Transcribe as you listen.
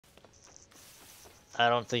I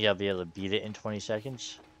don't think I'll be able to beat it in 20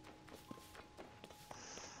 seconds.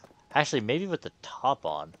 Actually, maybe with the top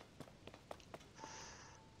on.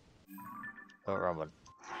 Oh, wrong one.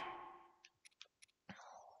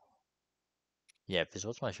 Yeah, because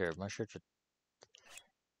what's my shirt? My shirt's a...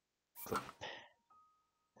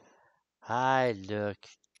 I look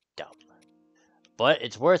dumb. But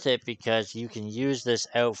it's worth it because you can use this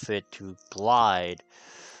outfit to glide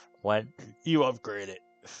when you upgrade it.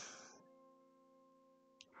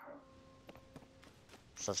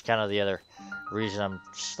 So that's kind of the other reason I'm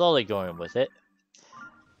slowly going with it.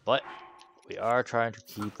 But we are trying to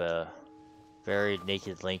keep a very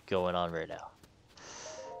naked Link going on right now.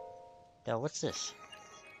 Now, what's this?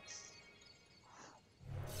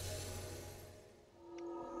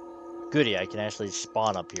 Goody, I can actually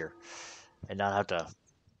spawn up here and not have to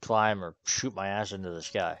climb or shoot my ass into the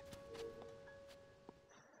sky.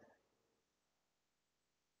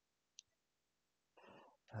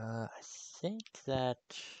 I think that...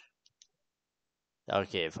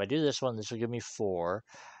 Okay, if I do this one, this will give me 4.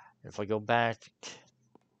 If I go back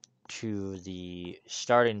to the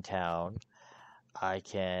starting town, I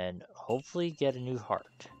can hopefully get a new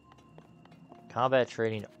heart. Combat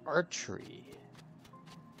training archery.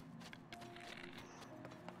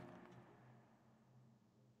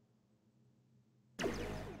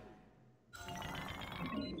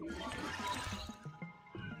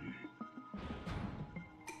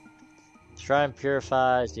 Shrine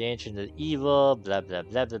purifies the ancient of evil, blah blah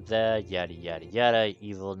blah blah blah, yada yada yada,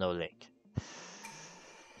 evil no link.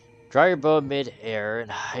 Draw your bow mid-air and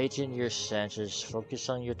heighten your senses. Focus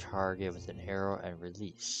on your target with an arrow and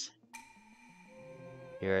release.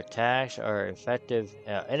 Your attacks are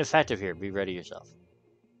ineffective here. Be ready yourself.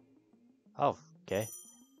 Oh, okay.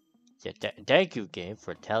 Yeah, thank you, game,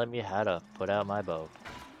 for telling me how to put out my bow.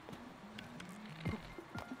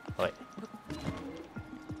 Oh, wait.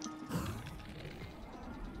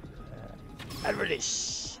 And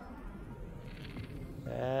release.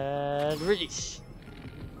 And release.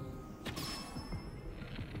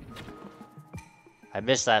 I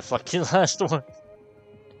missed that fucking last one.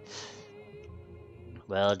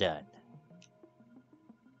 Well done.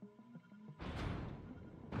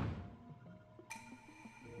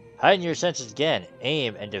 Heighten your senses again.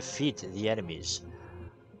 Aim and defeat the enemies.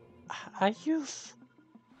 Are you...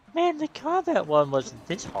 Man, the combat one wasn't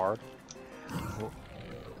this hard.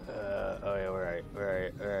 Okay,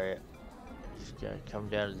 alright. Just gotta come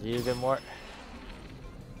down a little bit more.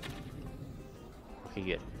 Okay,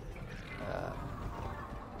 good.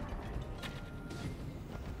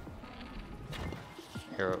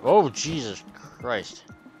 Here. Oh, Jesus Christ.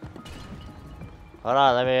 Hold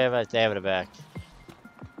on, let me have my stamina back.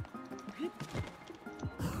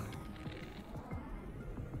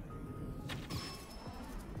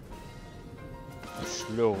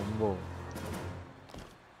 Slow mo.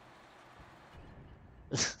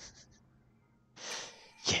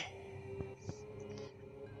 Yeah.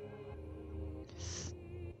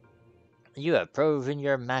 You have proven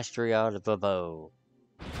your mastery out of a bow.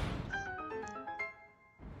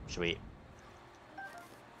 Sweet.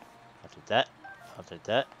 I'll take that. I'll take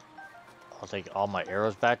that. I'll take all my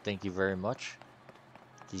arrows back. Thank you very much.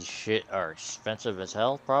 These shit are expensive as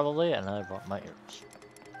hell, probably, and I bought my arrows.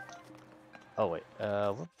 Oh, wait.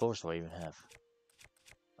 What bows do I even have?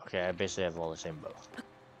 Okay, I basically have all the same bow.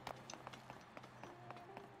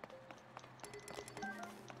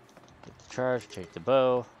 Get the charge, take the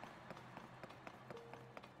bow.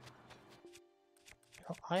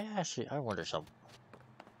 Oh, I wonder something.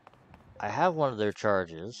 I have one of their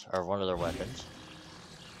charges, or one of their weapons.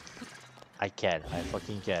 I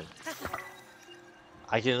fucking can.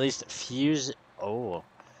 I can at least fuse... Oh.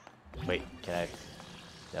 Wait, can I...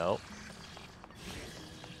 No.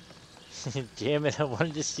 Damn it, I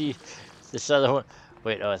wanted to see this other one.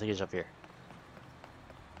 Wait, oh, I think it's up here.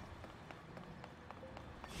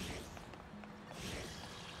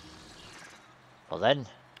 Well then.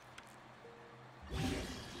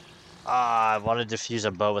 Ah, I wanted to fuse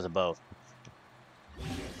a bow with a bow.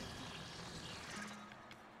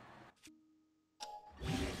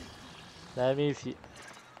 Let me fuse...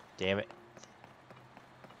 Damn it.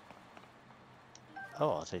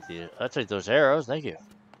 Oh, I'll take those arrows, thank you.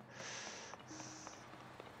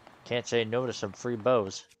 Can't say no to some free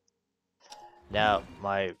bows. Now,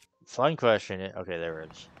 my fun question is... Okay, there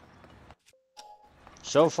it is.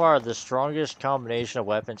 So far, the strongest combination of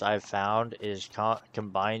weapons I've found is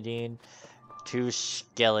combining 2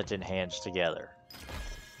 skeleton hands together.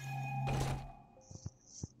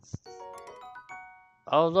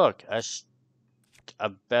 Oh, look, a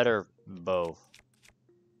better bow.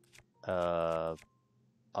 I'll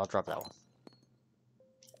drop that one.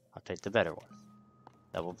 I'll take the better one.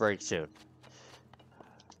 That will break soon.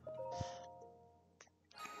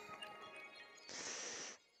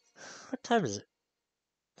 What time is it?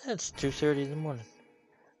 It's 2:30 in the morning.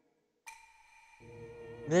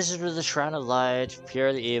 This is with the Shrine of Light,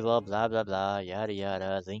 pure the evil, blah blah blah, yada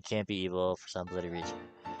yada. Link can't be evil for some bloody reason.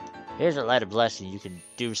 Here's a light of blessing you can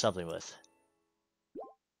do something with.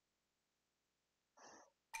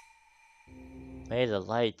 May the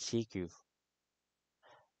light take you.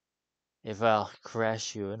 If I'll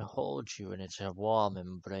caress you and hold you in its warm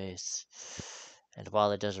embrace, and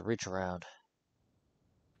while it doesn't reach around.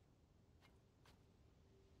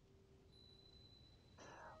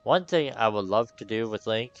 One thing I would love to do with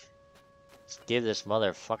Link is give this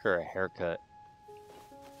motherfucker a haircut.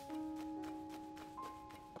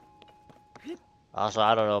 Also,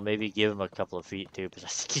 I don't know, maybe give him a couple of feet too, because I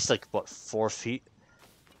think he's like, what, 4 feet?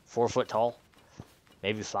 4 foot tall?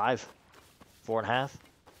 Maybe 5? 4.5?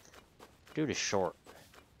 Dude is short.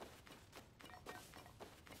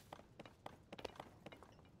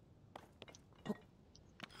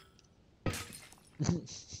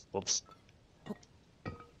 Whoops.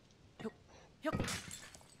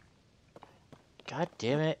 God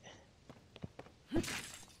damn it.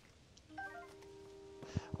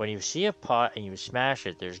 When you see a pot and you smash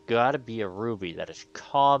it, there's gotta be a ruby that is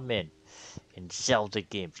common in Zelda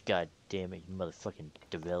games. God damn it, you motherfucking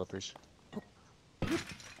developers.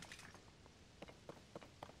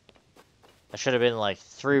 I should have been like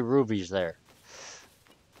 3 rubies there.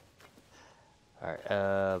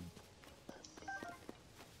 Alright,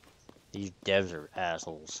 these devs are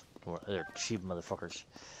assholes. They're cheap motherfuckers.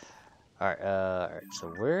 Alright, so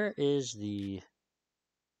where is the...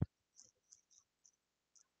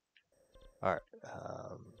 Alright,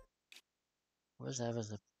 what does that have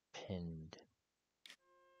as a pinned?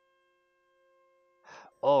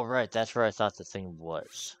 Oh, right, that's where I thought the thing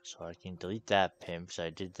was. So I can delete that pin, because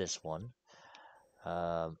I did this one.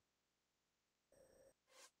 And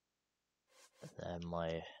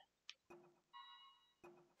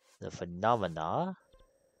the phenomena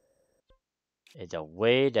is a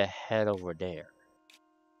way to head over there.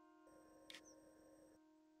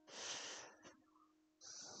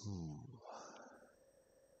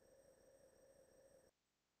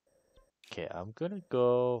 Okay, I'm gonna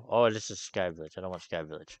go... Oh, this is Sky Village. I don't want Sky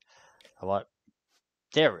Village. I want...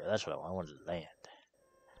 There, that's what I want. I want land.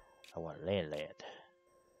 I want land.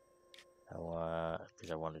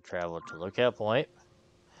 Because I want to travel to Lookout Point.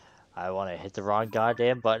 I want to hit the wrong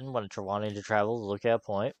goddamn button when I'm wanting to travel to Lookout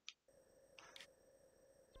Point.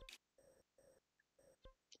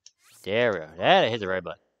 There we go. And I hit the right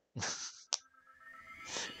button.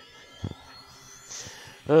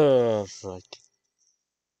 Oh, fuck.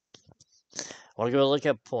 I want to go to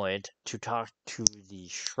Lookout Point to talk to the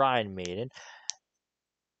Shrine Maiden.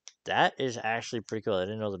 That is actually pretty cool. I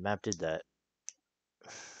didn't know the map did that.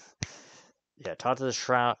 Yeah, talk to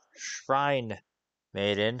the Shrine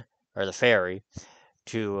Maiden, or the fairy,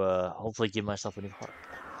 to hopefully give myself a new heart.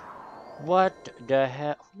 What the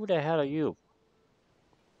hell? Who the hell are you?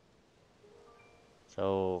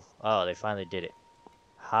 So, oh, they finally did it.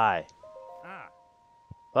 Hi.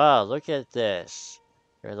 Wow, look at this.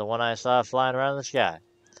 You're the one I saw flying around the sky.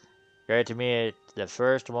 Great to me, the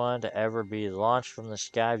first one to ever be launched from the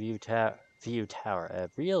Sky View Tower. A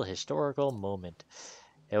real historical moment.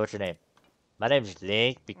 Hey, what's your name? My name's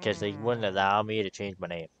Link because they wouldn't allow me to change my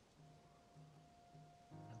name.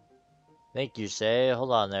 Link, you say?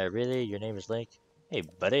 Hold on there, really? Your name is Link? Hey,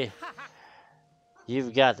 buddy.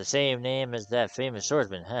 You've got the same name as that famous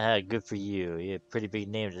swordsman. Haha, good for you. You have a pretty big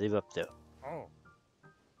name to live up to. Oh.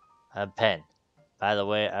 I'm Pen. By the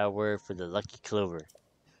way, I work for the Lucky Clover.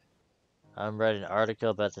 I'm writing an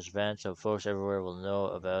article about this event so folks everywhere will know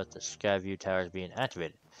about the Skyview Towers being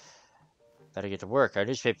activated. Better get to work. Our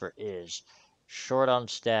newspaper is short on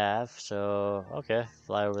staff, so okay.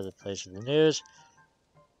 Fly over the place of the news.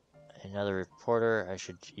 Another reporter.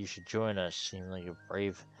 You should join us. Seem like a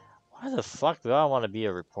brave. Why the fuck do I want to be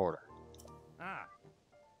a reporter?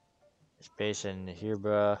 It's based in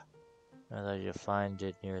Hirbra. I thought you'll find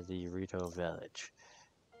it near the Rito village.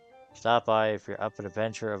 Stop by if you're up an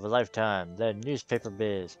adventure of a lifetime. The newspaper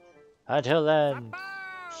biz. Until then,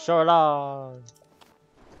 so long.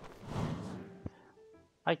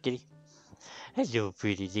 Hi, kitty. Hello,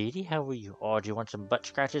 pretty lady. How are you? Oh, do you want some butt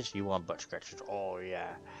scratches? You want butt scratches? Oh,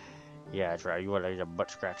 yeah. Yeah, that's right. You want a butt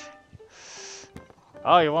scratch.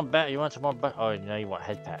 Oh, you want some more butt? Oh, now you want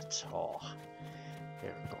head pats. Oh.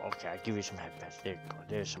 There we go. Okay, I'll give you some head pats. There you go.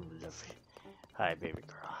 There's some lovely. Hi, baby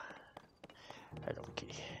girl. Hello,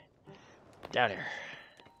 kitty. Down here.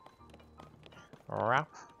 Meow.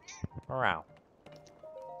 Meow.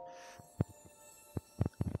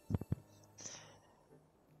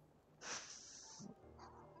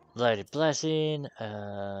 Blighted Blessing.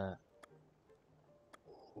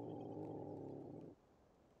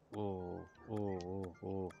 Ooh, ooh,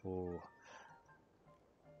 ooh, ooh.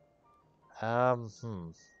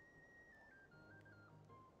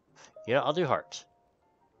 You know, I'll do heart.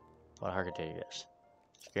 What heart container is?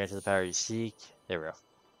 Grant the power you seek. There we go.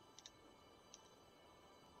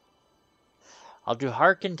 I'll do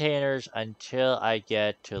heart containers until I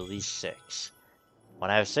get to at least 6.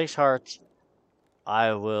 When I have 6 hearts,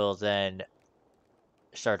 I will then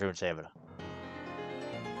start doing stamina.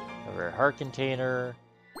 A rare heart container.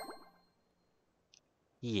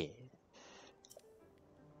 Yeah.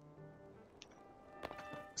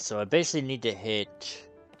 So I basically need to hit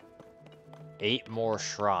 8 more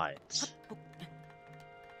shrines.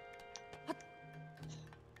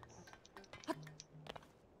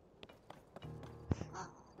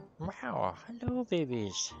 Wow, hello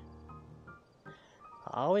babies.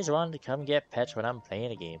 I always wanted to come get pets when I'm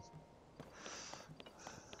playing a game.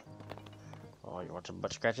 Oh, you want some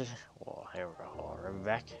butt scratches? Oh, here we go. Oh, rub me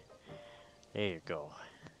back. There you go.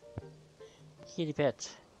 Kitty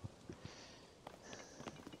pets.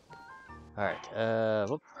 Alright,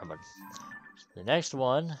 whoop, wrong button. The next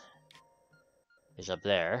one is up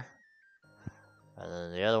there. And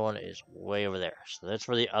then the other one is way over there. So that's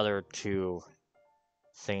where the other 2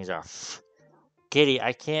 things are. Kitty,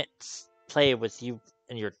 I can't play with you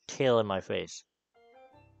and your tail in my face.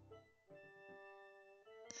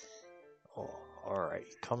 Oh, alright,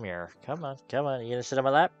 come here. Come on, come on. You gonna sit on my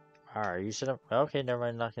lap? Alright, you sit on... Okay, never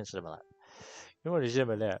mind, I'm not gonna sit on my lap. You want to sit on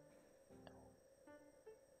my lap.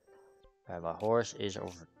 Alright, my horse is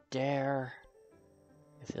over there.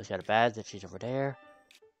 It feels kind of bad that she's over there.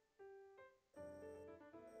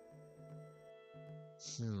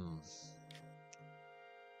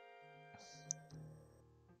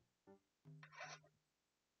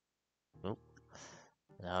 Nope.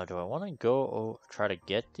 Now, do I want to go try to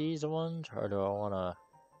get these ones, or do I want to...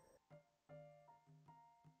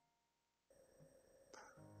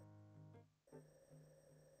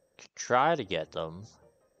 try to get them,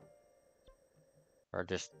 or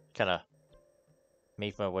just kind of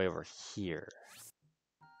make my way over here?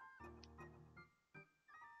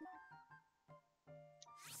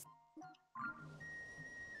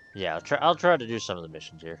 Yeah, I'll try to do some of the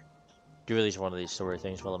missions here. Do at least one of these story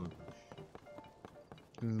things while I'm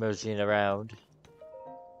moseying around.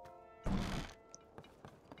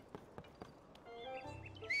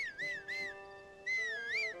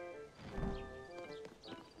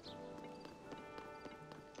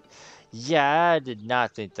 Yeah, I did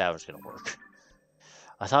not think that was gonna work.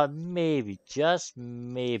 I thought maybe, just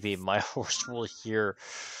maybe, my horse will hear,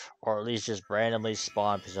 or at least just randomly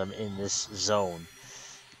spawn because I'm in this zone.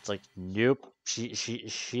 It's like, nope,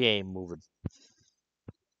 she ain't moving.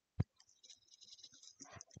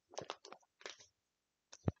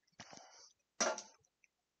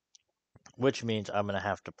 Which means I'm gonna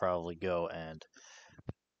have to probably go and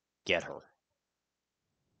get her.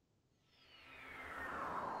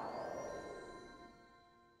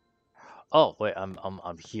 Oh wait, I'm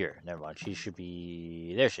here. Never mind. She should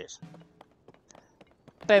be there. She is.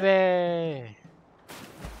 Baby,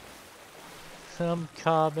 I'm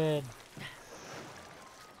coming.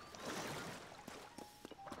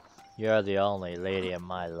 You're the only lady in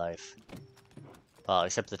my life. Well,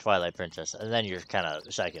 except the Twilight Princess, and then you're kind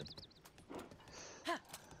of second.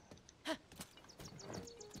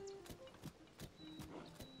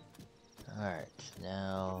 Alright,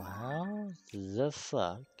 now how the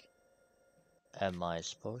fuck am I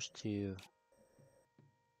supposed to...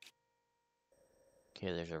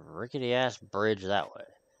 Okay, there's a rickety ass bridge that way.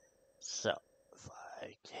 So, if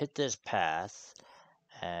I hit this path,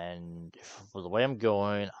 and the way I'm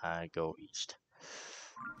going, I go east.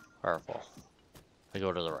 Purple. I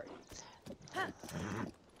go to the right.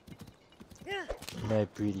 My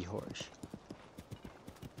pretty horse.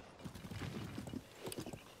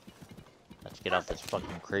 Let's get off this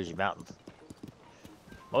fucking crazy mountain.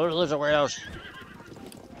 Motor lives somewhere else.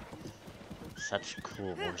 Such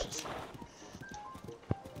cool horses.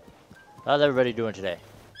 How's everybody doing today?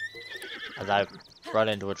 As I run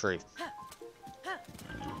into a tree.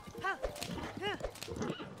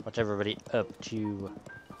 What's everybody up to?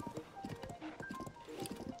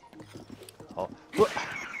 Oh.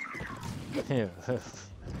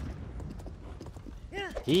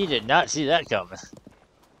 He did not see that coming.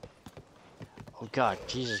 Oh god,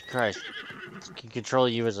 Jesus Christ. Can control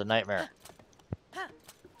you as a nightmare.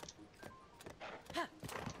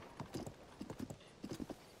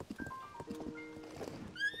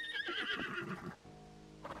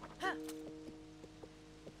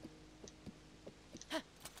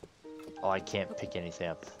 Oh, I can't pick anything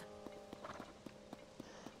up.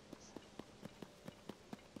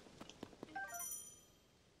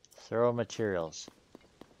 Throw materials.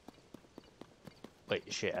 Wait,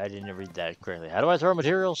 shit, I didn't read that correctly. How do I throw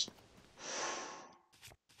materials?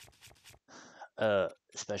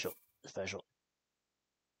 Special. Special.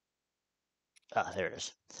 Ah, there it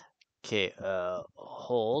is. Okay,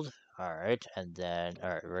 hold. Alright, and then,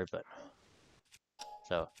 alright, right button.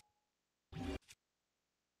 So.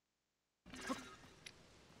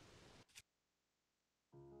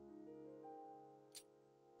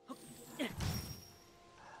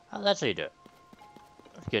 Oh, that's how you do it.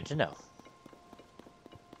 Good to know.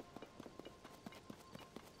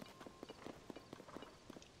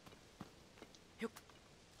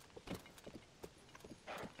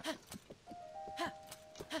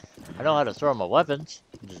 I know how to throw my weapons.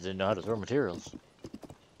 I just didn't know how to throw materials.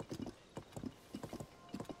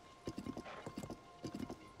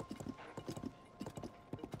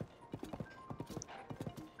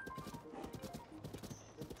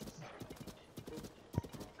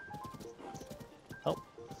 Oh.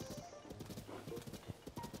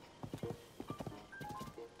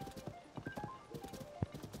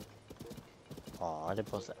 Aw, they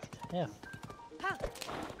both left. Yeah.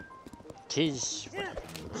 Tis what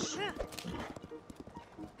happens.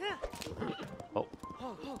 Oh.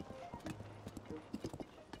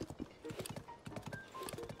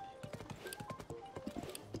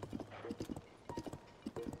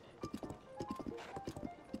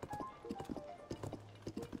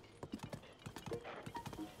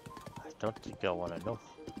 I don't think I want to know.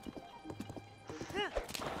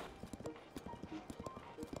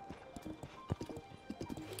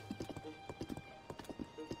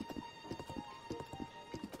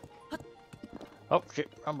 Oh, shit,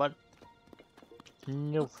 wrong button.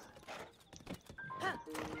 No.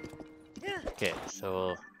 Okay,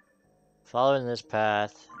 so following this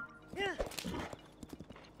path.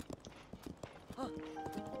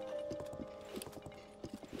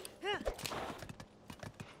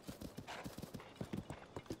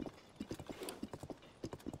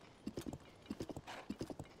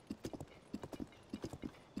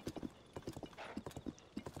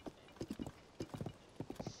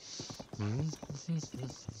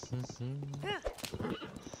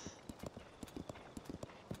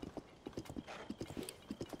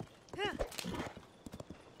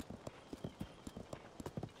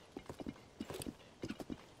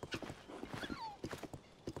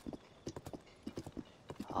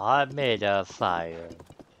 I'm made of fire.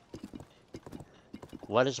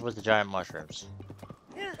 What is with the giant mushrooms?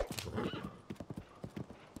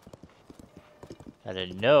 I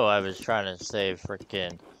didn't know I was trying to save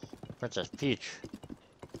frickin' Princess Peach.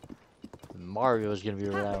 Mario was gonna be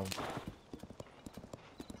around.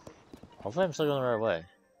 Hopefully I'm still going the right way.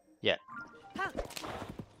 Yeah.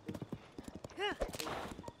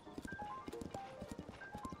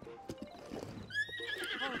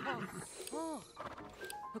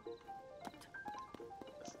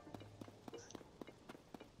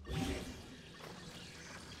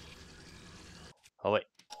 Oh wait.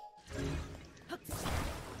 I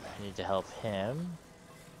need to help him.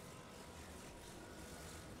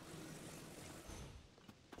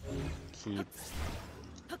 Keep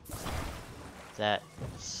that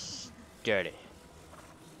sturdy.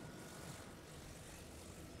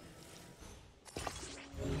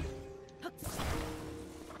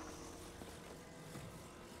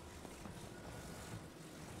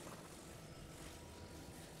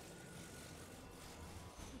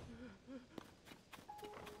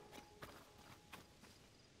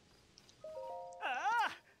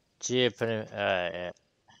 See if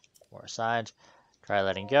more signs. Try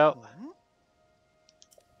letting go.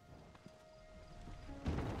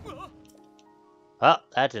 Oh,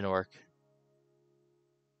 that didn't work.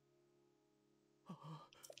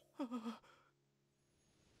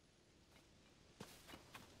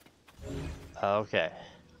 Okay.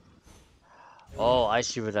 Oh, I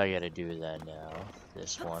see what I gotta do then now.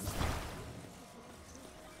 This one.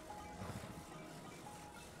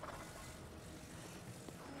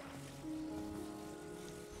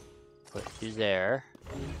 Put you there.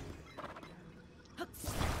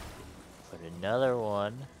 Put another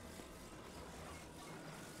one.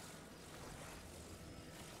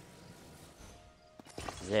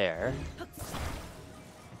 There.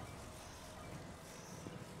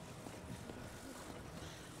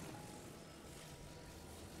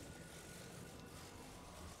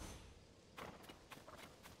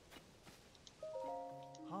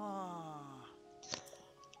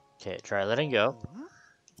 Okay, try letting go.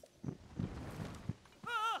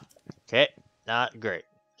 Okay, not great.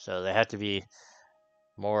 So they have to be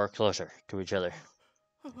more closer to each other.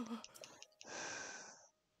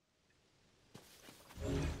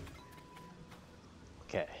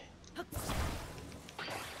 Okay.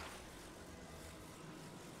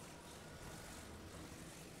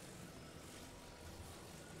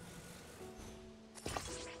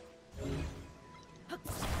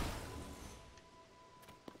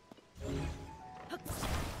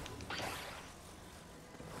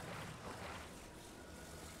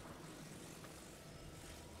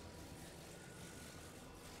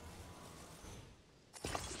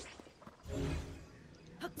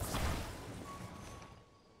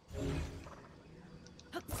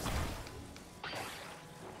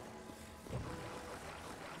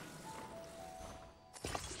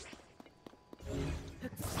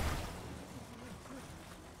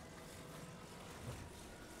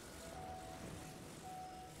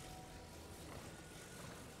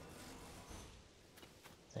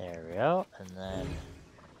 we go, and then...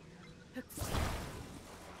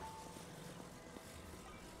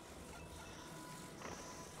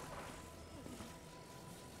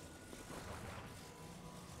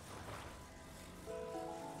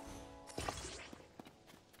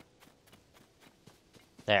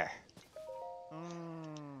 There.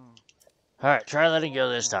 Alright, try letting go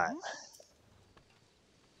this time.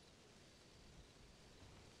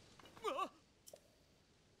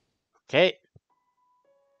 Okay.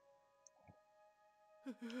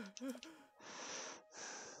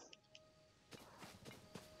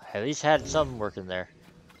 I at least had something working there.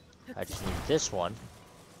 I just need this one.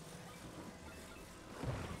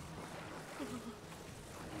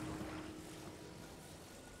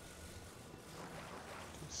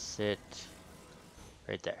 Sit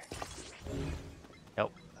right there.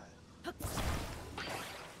 Nope.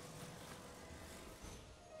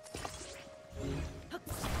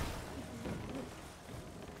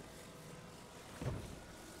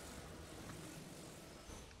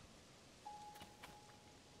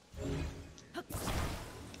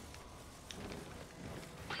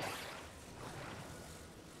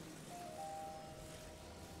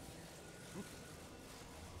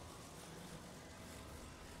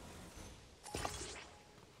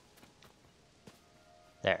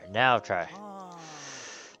 There, now try.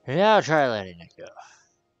 Now try letting it go.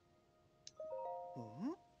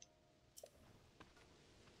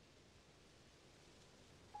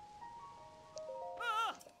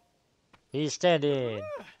 He's standing.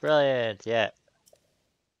 Brilliant, yeah.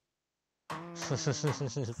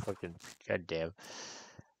 Fucking goddamn.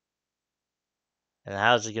 And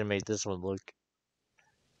how's it gonna make this one look?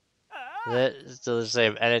 It's still the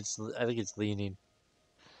same, and I think it's leaning.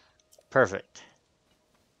 Perfect.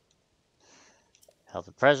 Help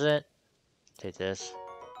the president. Take this.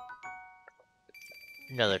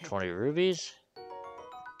 Another 20 rubies.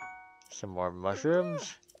 Some more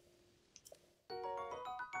mushrooms.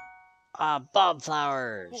 Ah, bomb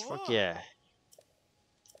flowers! Fuck yeah.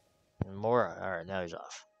 And more. Alright, now he's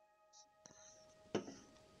off.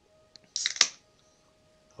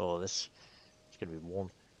 Oh, this is gonna be warm.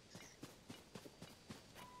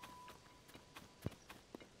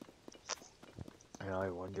 I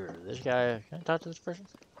wonder, this guy, can I talk to this person?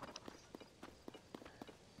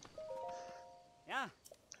 Yeah.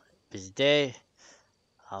 Busy day.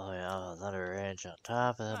 Oh, yeah, another ranch on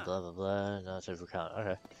top of it, blah, blah, blah. No, it's over count.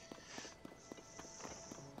 Okay.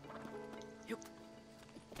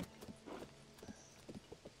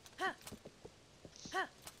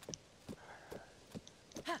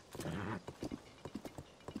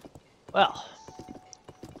 Well,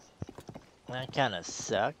 that kind of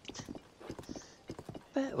sucked.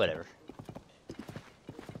 But whatever.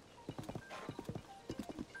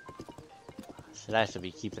 Should actually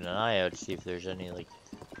be keeping an eye out to see if there's any, like,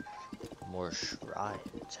 more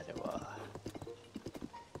shrines anyway.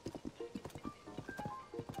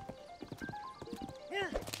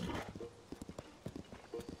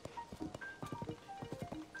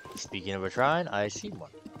 Speaking of a shrine, I see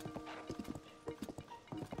one.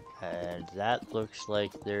 And that looks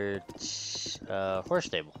like there's a horse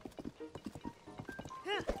stable.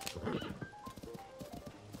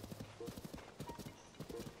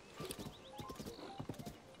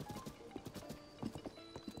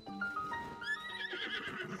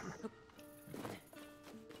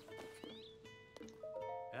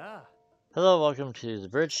 Hello, welcome to the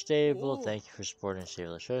bridge stable. Ooh. Thank you for supporting Save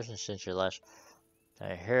Illustration since your last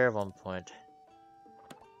time here at one point.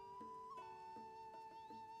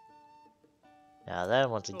 Now then,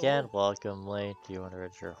 once again, welcome late. Do you want to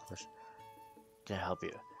register a horse? Can I help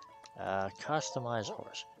you? Customize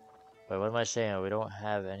horse. Wait, what am I saying? We don't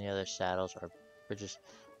have any other saddles or bridges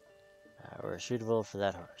were suitable for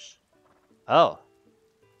that horse. Oh!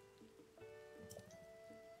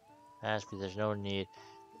 Ask me, there's no need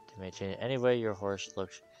to maintain it. Anyway, your horse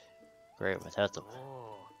looks great without them.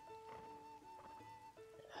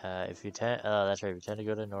 If you tend, that's right, if you tend to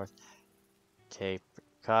go to the north, take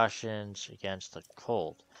precautions against the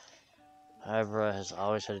cold. Ibra has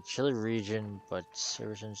always had a chilly region, but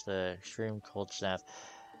ever since the extreme cold snap,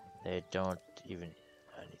 they don't even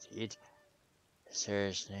need to eat.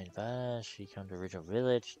 Sarah's nearby. She come to a regional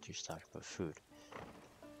village to stock up food.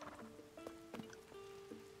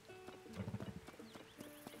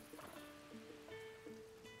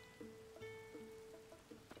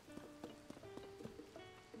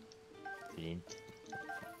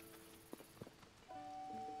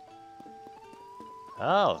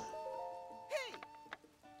 Oh.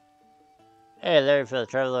 Hey, Larry, for the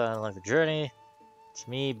traveler on a life journey. It's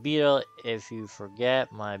me, Beetle. If you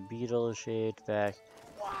forget my Beetle shade back.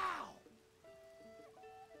 Wow.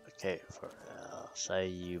 Okay, say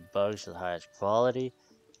you bugs to the highest quality.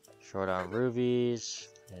 Short on rubies.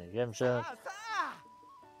 And gemstones.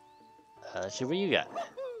 Let's see what you got.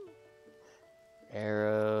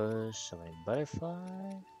 Arrows. Summoning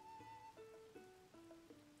butterfly.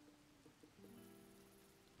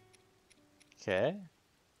 Okay.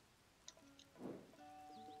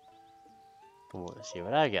 Let's see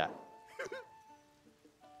what I got.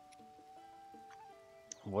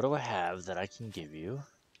 What do I have that I can give you?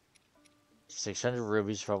 600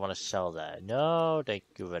 rubies if I want to sell that. No, thank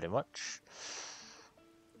you very much.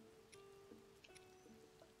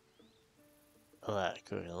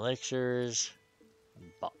 Cooking elixirs.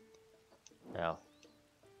 Bop. No.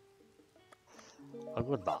 Oh,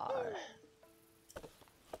 goodbye.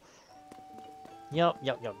 Yup.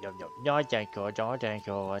 No, thank you. No, thank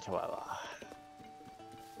you. Whatsoever.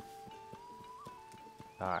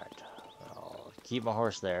 Alright. I'll keep my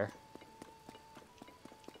horse there.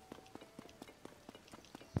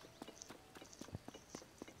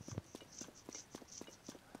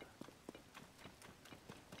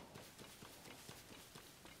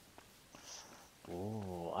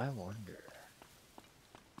 Ooh, I wonder.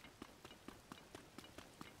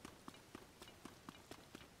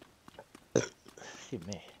 Excuse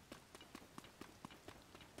me.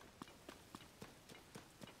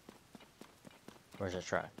 Where's that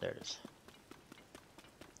track? There it is.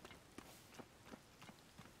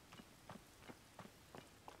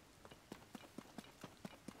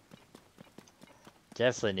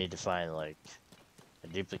 Definitely need to find, like, a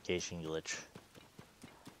duplication glitch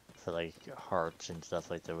for, like, hearts and stuff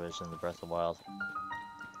like there was in the Breath of the Wild.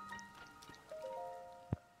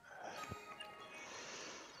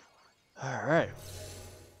 Alright.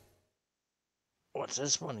 What's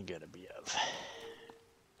this one gonna be of?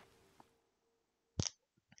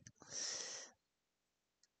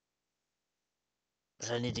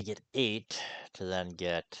 So I need to get 8 to then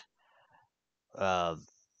get at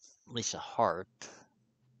least a heart.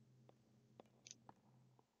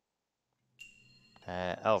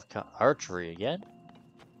 Archery again?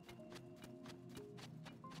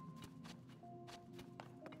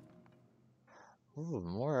 Ooh,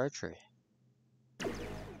 more archery.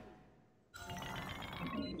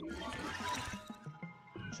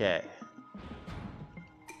 Okay.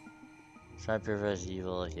 Sniper versus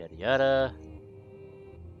evil, yada yada.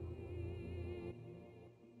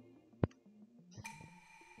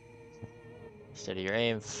 Steady your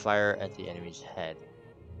aim, fire at the enemy's head.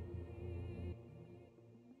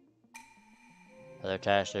 Other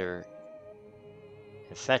tasks are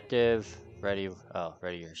effective. Ready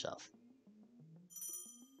yourself.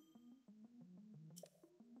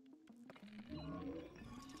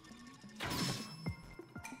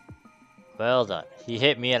 Well done. He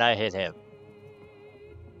hit me and I hit him.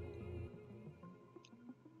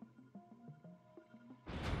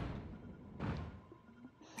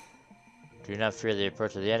 Do not fear the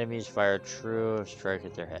approach of the enemies. Fire true strike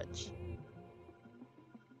at their heads.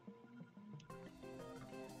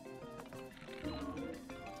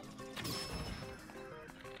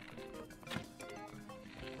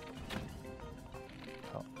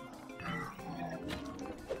 Oh.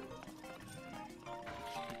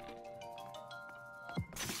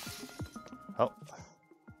 Oh.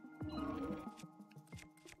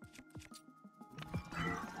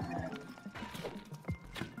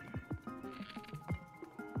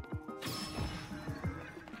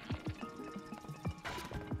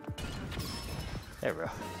 There we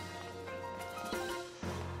go.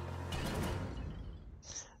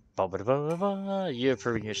 You're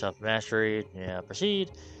proving yourself mastery. Yeah,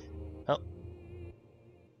 proceed. Oh.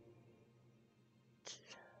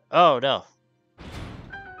 Oh no.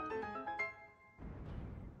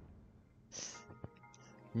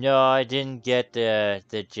 No, I didn't get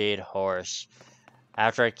the jade horse.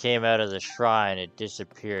 After I came out of the shrine, it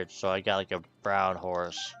disappeared, so I got like a brown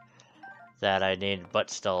horse that I named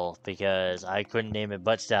Buttstall because I couldn't name it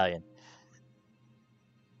Butt Stallion.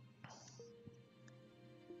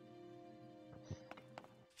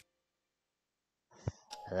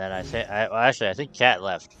 And then I think Cat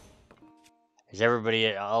left. Because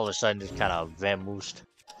everybody all of a sudden just kind of vamoosed.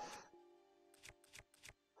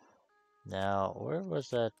 Now, where was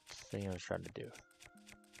that thing I was trying to do?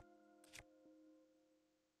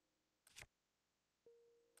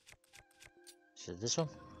 Is it this one?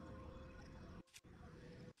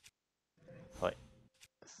 Wait.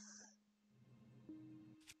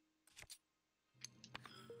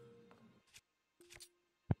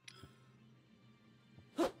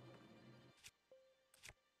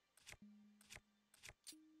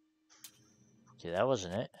 Okay, that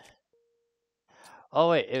wasn't it. Oh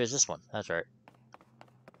wait, it was this one. That's right.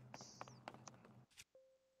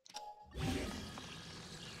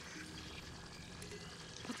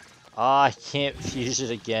 Oh, I can't fuse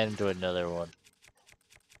it again into another one.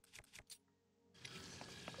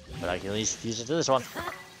 But I can at least fuse it to this one.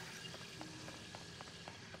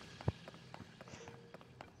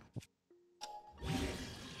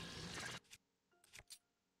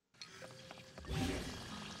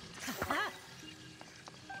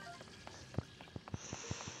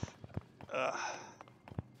 Ugh.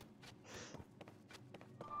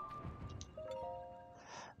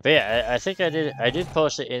 But yeah, I think I did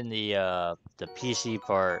post it in the PC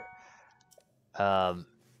part. Um,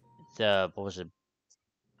 what was it?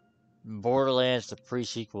 Borderlands the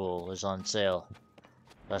pre-sequel is on sale.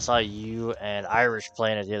 I saw you and Irish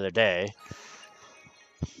playing it the other day.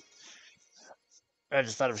 I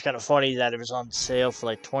just thought it was kind of funny that it was on sale for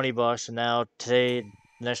like $20, and now today,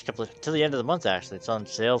 next couple of, till the end of the month actually, it's on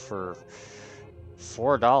sale for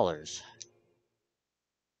 $4.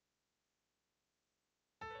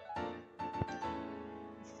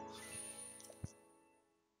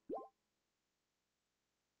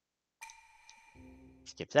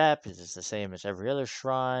 Skip that because it's the same as every other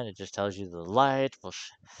shrine. It just tells you the light will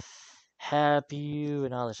help you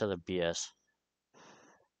and all this other BS.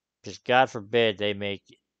 Because God forbid they make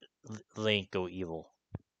Link go evil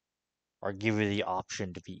or give you the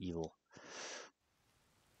option to be evil.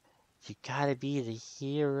 You gotta be the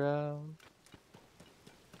hero.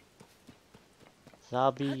 So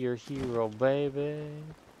I'll be your hero, baby.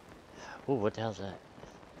 Ooh, what the hell's that?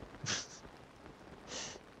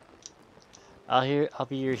 I'll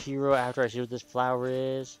be your hero after I see what this flower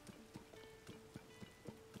is.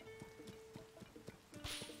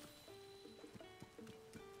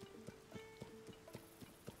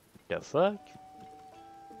 The fuck?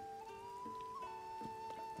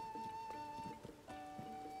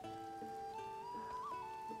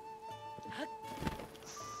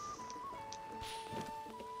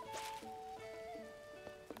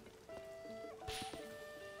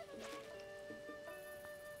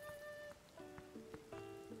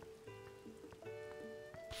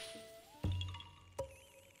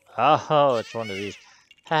 Oh, it's one of these.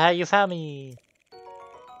 Haha, you found me.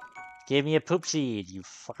 Gave me a poop seed, you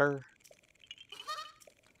fucker.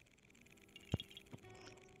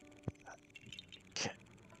 Can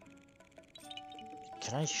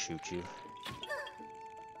I shoot you?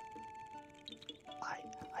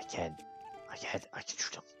 I can. I can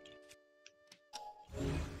shoot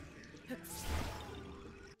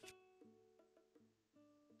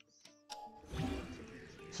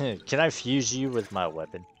him. Can I fuse you with my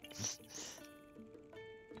weapon?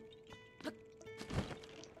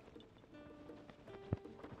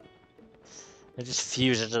 I just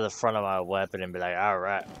fuse it to the front of my weapon and be like,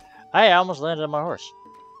 alright. Hey, I almost landed on my horse.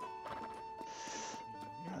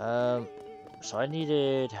 So I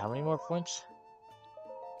needed how many more points?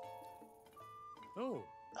 Oh.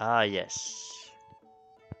 Ah, yes.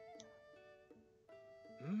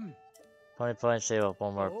 20 points, save up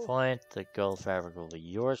one more point. The gold fabric will be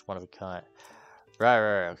yours, one of a kind.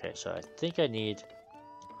 Right, okay, so I think I need...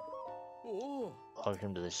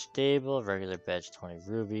 Welcome to the stable, regular beds, 20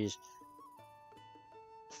 rubies.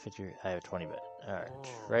 50, I have 20 bed. Alright,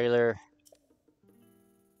 regular.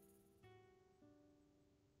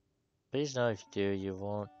 Please know if you do, you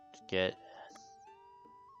won't get...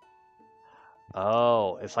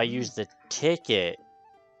 Oh, if I use the ticket,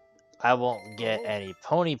 I won't get any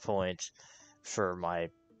pony points for my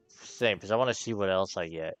thing, because I want to see what else I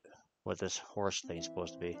get, what this horse thing is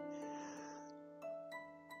supposed to be.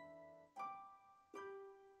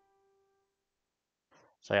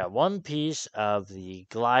 So I got one piece of the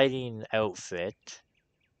gliding outfit.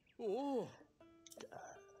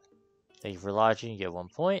 Thank you for lodging, you get 1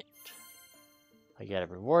 point. I got a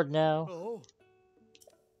reward now.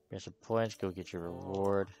 Get some points, go get your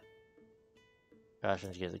reward.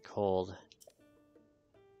 Precautions against the cold.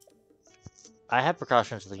 I have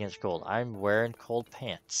precautions against cold. I'm wearing cold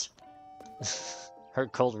pants. Or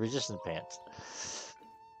cold resistant pants.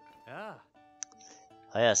 Yeah.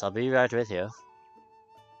 Oh yes, I'll be right with you.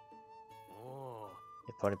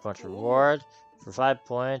 Get 20 points reward. For 5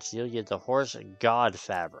 points, you'll get the horse god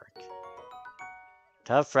fabric.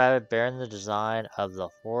 Tough rabbit bearing the design of the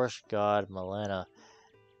horse god Milena.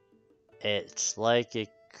 It's like it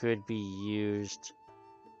could be used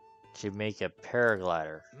to make a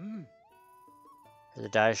paraglider. The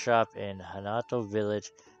dye shop in Hanato Village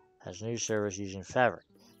has new service using fabric.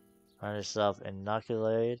 Find yourself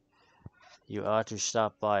inoculated. You ought to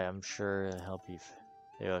stop by. I'm sure it'll help you.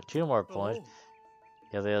 There are 2 more points.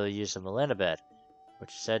 You'll be able to use the Milena bed, which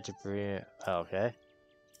is said to bring. Oh, okay.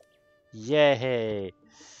 Yay!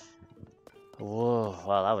 Whoa!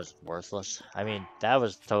 Wow, that was worthless. I mean, that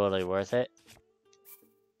was totally worth it.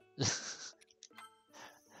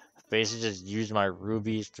 Basically just use my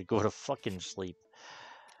rubies to go to fucking sleep.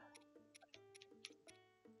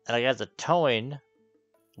 And I got the towing,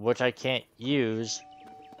 which I can't use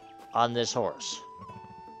on this horse.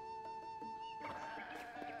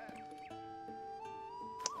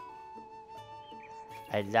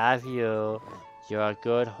 I love you. You're a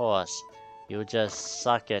good horse. You just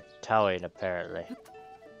suck at towing, apparently.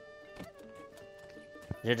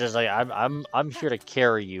 You're just like, I'm here to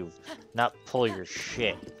carry you, not pull your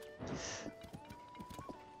shit.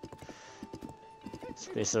 It's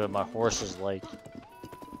basically what my horse is like.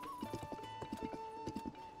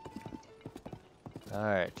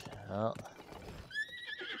 Alright, well.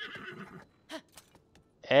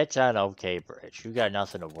 It's an okay bridge. You got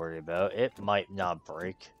nothing to worry about. It might not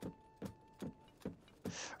break.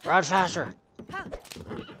 Run faster!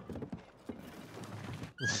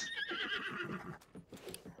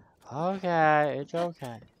 Okay, it's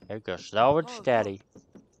okay. There you go, slow and steady.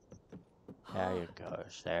 There you go,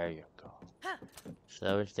 there you go.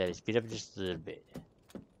 Slow and steady. Speed up just a little bit.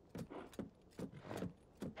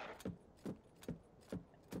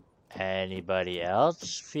 Anybody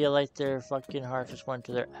else feel like their fucking heart just went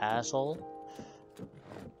to their asshole?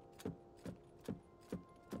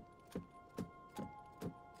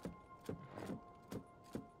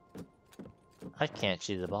 I can't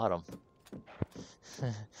see the bottom.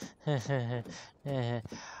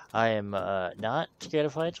 I am not scared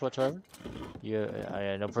of heights whatsoever.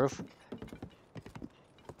 I no proof.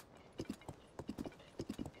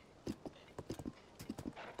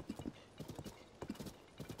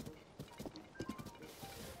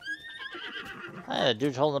 Hey, the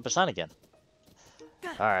dude's holding up a sign again.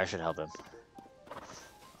 Alright, I should help him.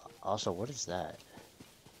 Also, what is that?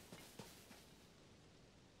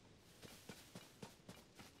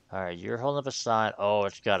 Alright, you're holding up a sign. Oh,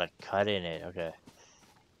 it's got a cut in it. Okay.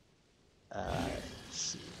 Let's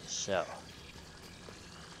see. So.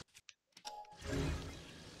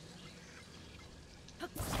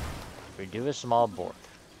 We do a small board.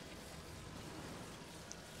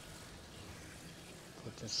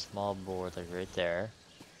 Put the small board like right there.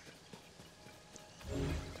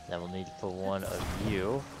 Then we'll need to put one of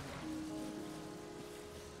you.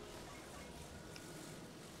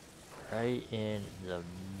 Right in the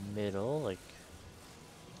middle, like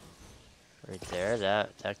right there.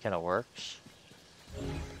 That kind of works.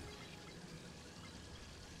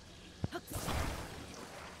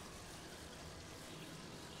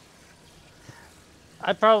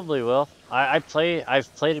 I probably will. I've played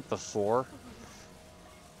it before.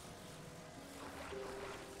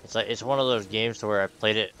 It's one of those games to where I've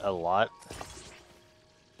played it a lot.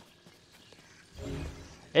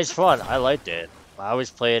 It's fun. I liked it. I always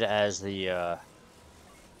played as the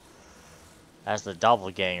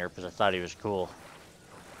doppelganger because I thought he was cool.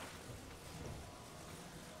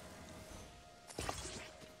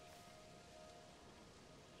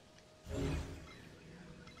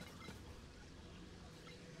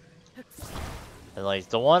 And like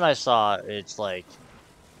the one I saw, it's like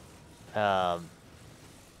I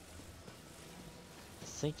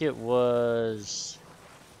think it was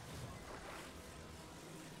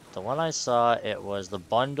the one I saw, it was the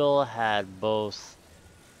bundle had both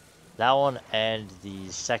that one and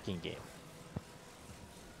the second game.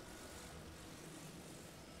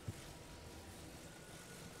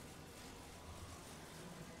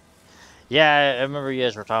 Yeah, I remember you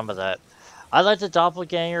guys were talking about that. I like the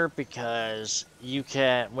doppelganger because you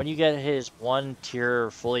can, when you get his one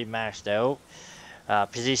tier fully maxed out,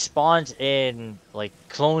 because he spawns in like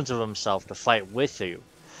clones of himself to fight with you.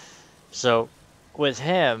 So with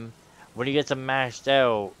him, when you get them maxed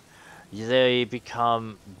out, they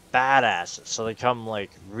become badasses. So they become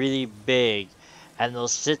like really big, and they'll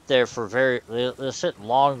sit there for they'll sit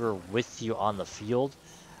longer with you on the field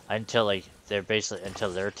until like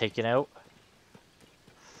until they're taken out.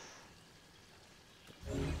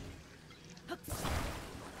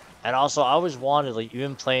 And also, I always wanted, like,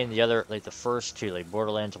 even playing the other, like, the first two, like,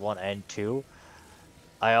 Borderlands 1 and 2,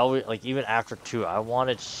 I always, like, even after 2, I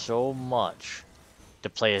wanted so much to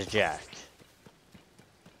play as Jack.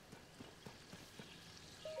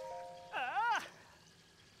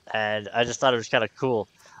 And I just thought it was kind of cool.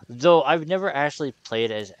 Though, I've never actually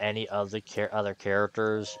played as any of the other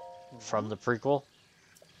characters from the prequel.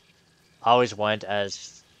 I always went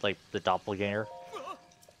as, like, the doppelganger.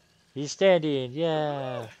 He's standing,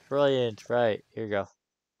 yeah, brilliant, right, here you go.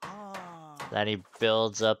 Then he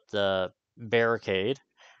builds up the barricade.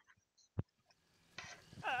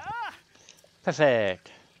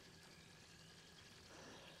 Perfect.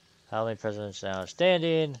 How many presidents now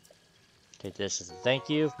standing? Take this as a thank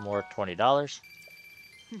you. More $20.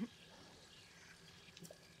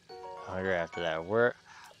 hunger after that. We're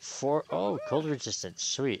for cold resistance,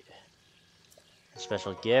 sweet.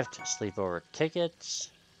 Special gift, sleepover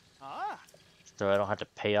tickets. Ah. So I don't have to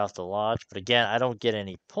pay off the lodge. But again, I don't get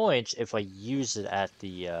any points if I use it at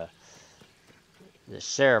the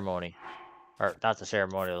ceremony. Or not the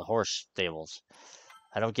ceremony, the horse stables.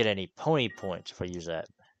 I don't get any pony points if I use that.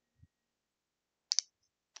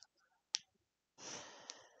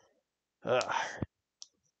 Ugh.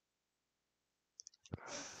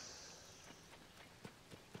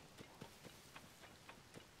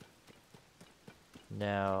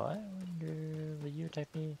 Now, I wonder, will you attack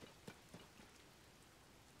me?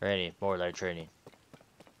 Or any more light training?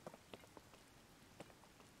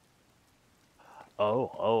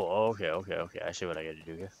 Okay. I see what I gotta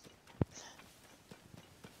do here.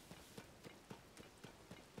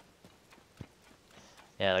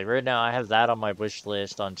 Yeah, like right now I have that on my wish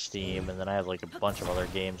list on Steam, and then I have like a bunch of other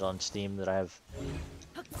games on Steam that I have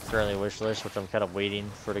currently wish list, which I'm kind of waiting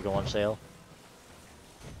for to go on sale.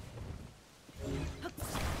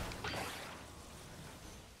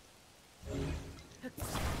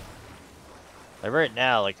 Like right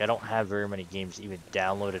now, like I don't have very many games even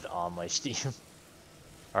downloaded on my Steam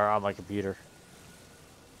or on my computer.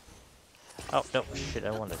 Oh no, shit!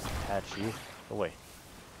 I want to attach you. Go away.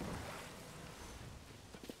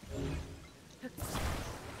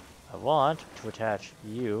 I want to attach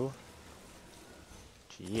you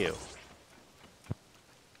to you.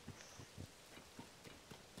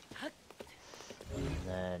 And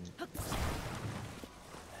then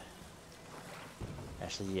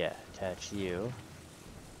actually, yeah, attach you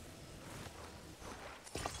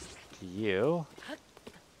to you.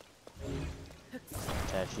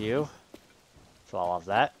 Attach you. Fall off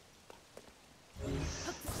that.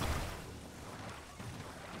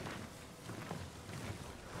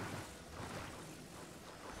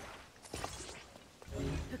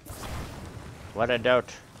 When in doubt,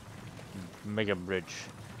 make a bridge.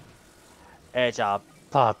 It's a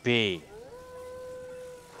puppy.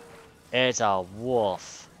 It's a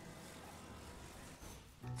wolf.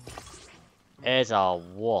 It's a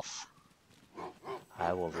wolf.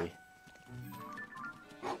 I will be.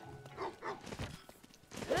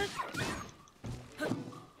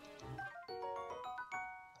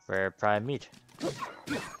 Rare prime meat.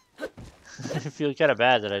 I feel kind of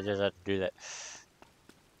bad that I just had to do that.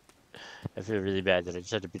 I feel really bad that I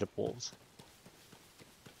just had to beat up wolves.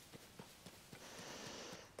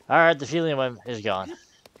 Alright, the feeling one is gone.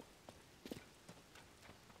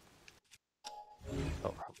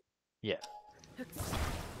 Oh, yeah.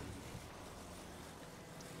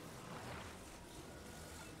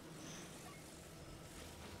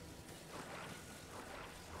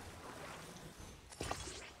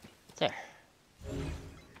 There.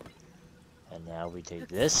 And now we take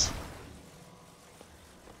this.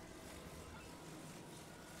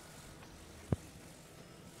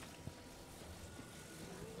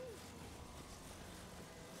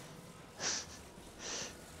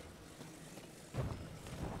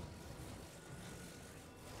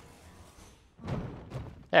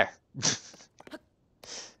 There.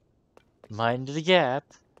 Mind the gap.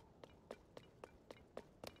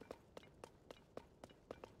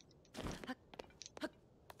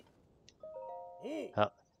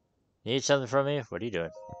 Oh, need something from me? What are you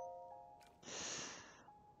doing?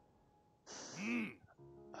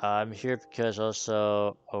 I'm here because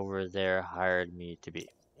also over there hired me to be.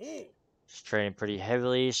 He's training pretty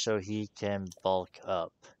heavily so he can bulk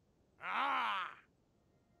up.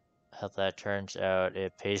 How that turns out,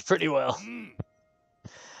 it pays pretty well.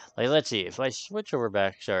 Like, let's see, if I switch over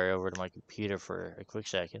to my computer for a quick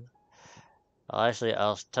second.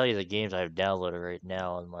 I'll tell you the games I have downloaded right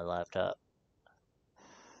now on my laptop.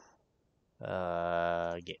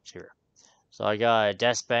 Games here. So I got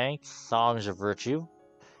Death Bank, Songs of Virtue,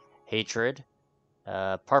 Hatred,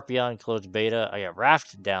 Part Beyond closed beta. I got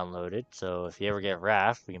Raft downloaded, so if you ever get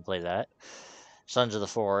Raft, we can play that. Sons of the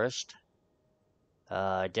Forest,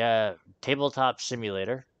 Tabletop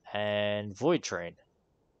Simulator, and Void Train.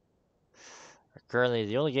 Currently,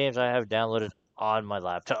 the only games I have downloaded on my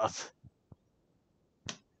laptop.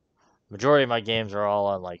 Majority of my games are all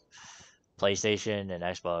on like PlayStation and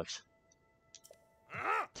Xbox.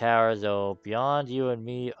 Tower, though, beyond you and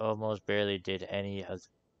me, almost barely did any of the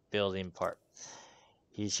building part.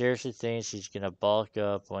 He seriously thinks he's gonna bulk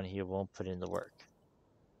up when he won't put in the work.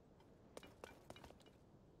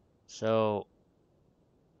 So,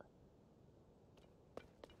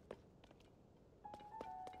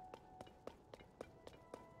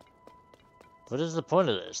 what is the point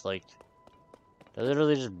of this? Like, did I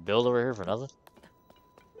literally just build over here for nothing?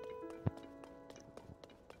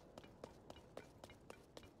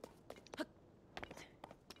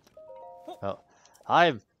 Oh,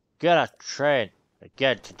 I'm gonna train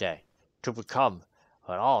again today to become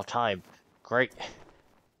an all-time great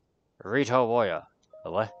Rito warrior.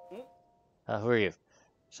 What? Who are you?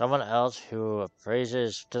 Someone else who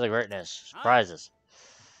praises to the greatness. Surprises.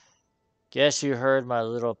 Guess you heard my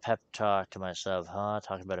little pep talk to myself, huh?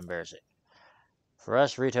 Talking about embarrassing. For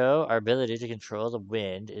us, Rito, our ability to control the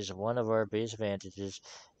wind is one of our base advantages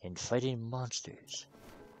in fighting monsters.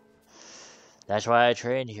 That's why I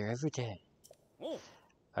train here every day.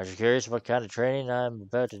 Are you curious what kind of training I'm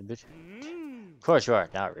about to do? Of course you are.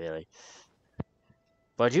 Not really.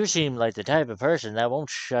 But you seem like the type of person that won't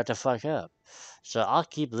shut the fuck up. So I'll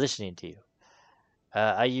keep listening to you.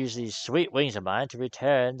 I use these sweet wings of mine to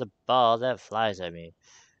return the ball that flies at me,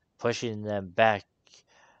 pushing them back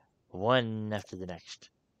one after the next.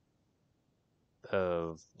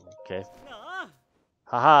 Oh, okay.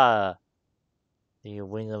 Haha! You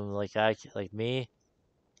wing them like me?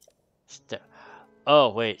 Oh,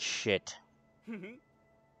 wait, shit.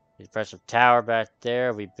 You press a tower back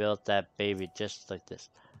there. We built that baby just like this.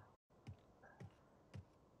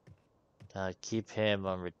 Keep him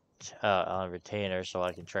on retainer so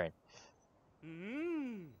I can train.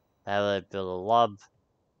 I will build a lob.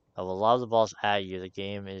 I will lob the balls at you. The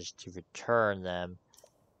game is to return them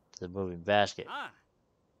to the moving basket.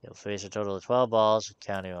 You'll face a total of 12 balls,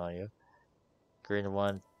 counting on you. Green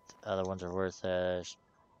one, other ones are worth as.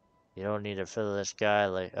 You don't need to fill this guy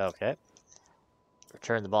like. Okay.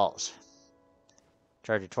 Return the balls.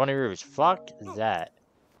 Charge you 20 rubies. Fuck that.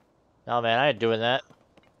 No, man, I ain't doing that.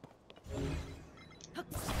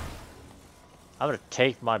 I'm gonna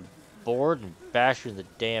take my board and bash you in the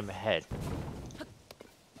damn head.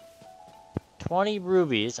 20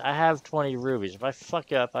 rubies? I have 20 rubies. If I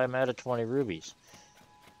fuck up, I'm out of 20 rubies.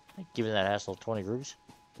 I'm not giving that asshole 20 rubies.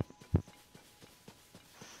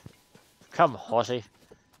 Come, horsey.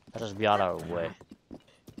 Let us be on our way.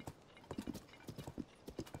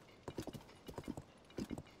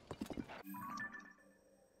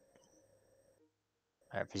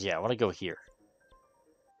 Alright, because yeah, I want to go here.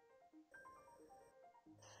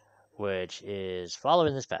 Which is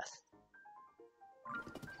following this path.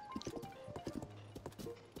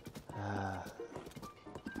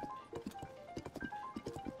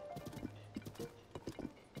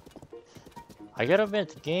 I gotta admit,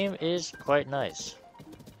 the game is quite nice.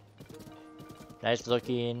 Nice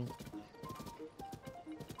looking.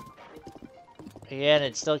 Again,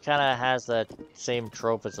 it still kind of has that same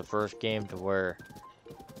trope as the first game to where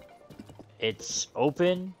it's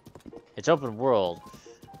open world,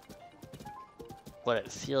 but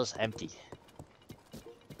it feels empty.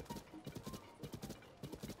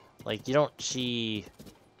 Like, you don't see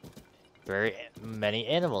very many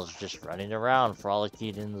animals just running around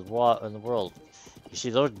frolicking in the world. You see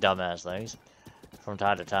those dumbass things from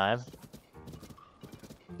time to time.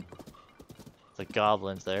 The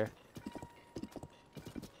goblins there.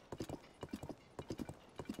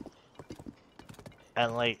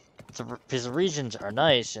 And like, because the regions are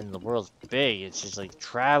nice and the world's big, it's just like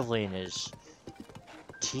traveling is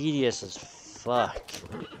tedious as fuck.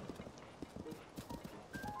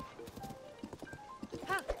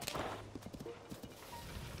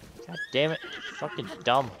 God damn it, fucking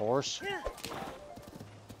dumb horse.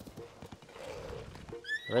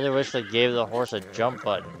 I really wish they gave the horse a jump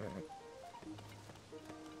button.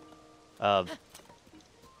 Well,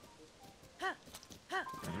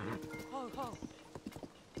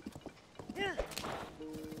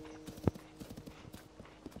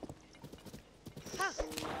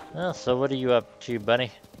 so what are you up to,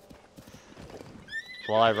 bunny?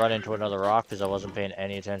 While I run into another rock because I wasn't paying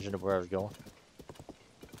any attention to where I was going.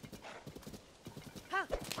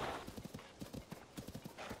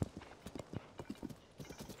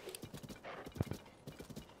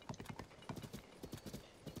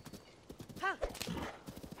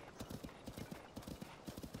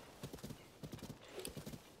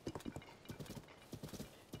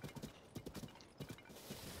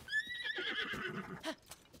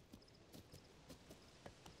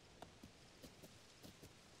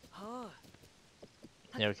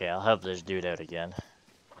 Okay, I'll help this dude out again.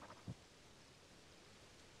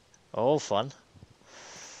 Oh, fun.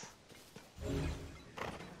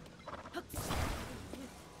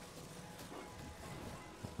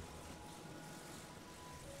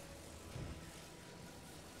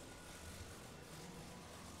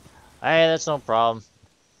 Hey, that's no problem.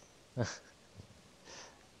 As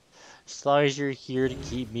long as you're here to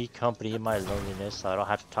keep me company in my loneliness, so I don't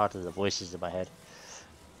have to talk to the voices in my head.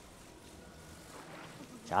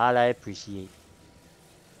 All I appreciate.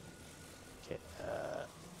 Okay,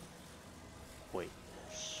 wait.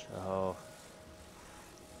 So,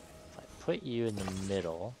 put you in the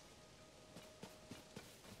middle.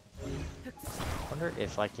 I wonder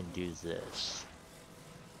if I can do this.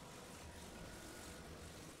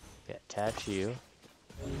 Yeah, attach you.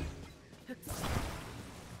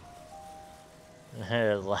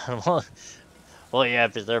 Well, yeah,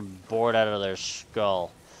 because they're bored out of their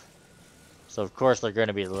skull. So, of course, they're going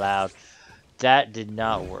to be loud. That did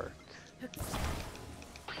not work.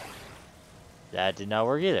 That did not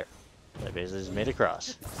work either. That basically just made a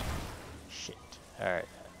cross. Shit. Alright.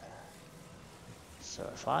 So,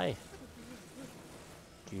 if I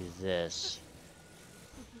do this.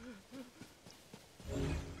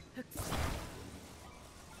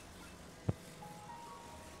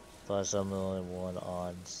 Plus, I'm the only one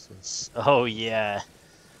on since. Oh, yeah.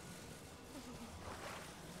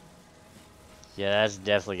 Yeah, that's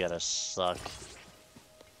definitely gonna suck.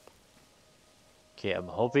 Okay, I'm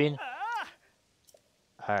hoping.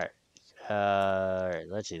 Alright. Alright,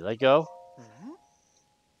 let's see. Let go.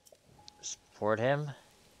 Support him.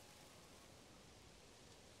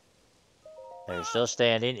 They're still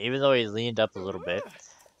standing, even though he leaned up a little bit.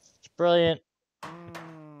 It's brilliant.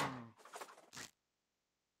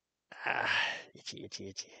 Ah, itchy, itchy,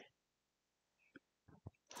 itchy.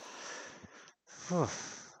 Whew.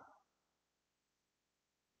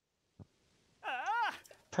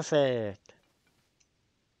 Perfect.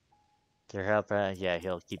 Their help, yeah,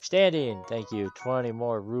 he'll keep standing. Thank you. 20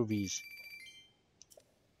 more rubies.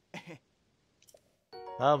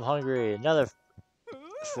 I'm hungry. Another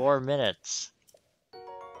 4 minutes.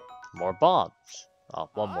 More bombs. Oh,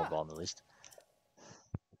 one more bomb at least.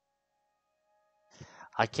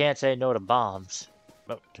 I can't say no to bombs.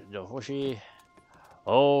 No, horsey.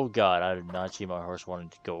 Oh god, I did not see my horse wanting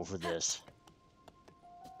to go for this.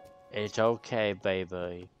 It's okay,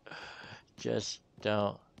 baby. Just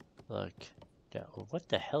don't look down. What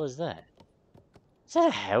the hell is that? Is that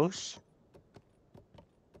a house?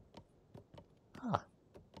 Huh.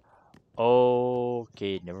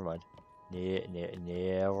 Okay, never mind.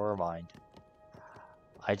 Never mind.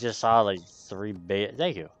 I just saw like 3 big.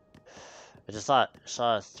 Thank you. I just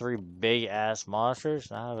saw 3 big ass monsters,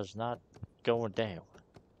 and I was not going down.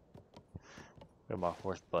 Look at my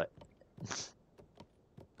horse butt.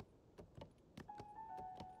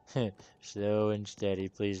 Slow and steady,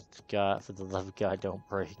 please, God. For the love of God, don't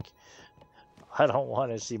break. I don't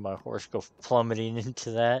want to see my horse go plummeting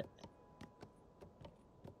into that.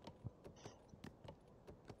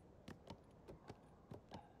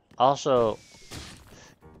 Also,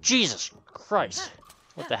 Jesus Christ,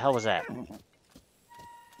 what the hell was that?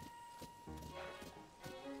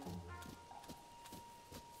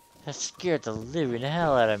 That scared the living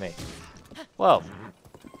hell out of me. Whoa.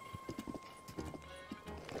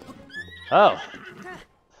 Oh.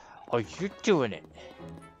 Oh, you're doing it.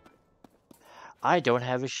 I don't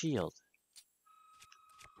have a shield.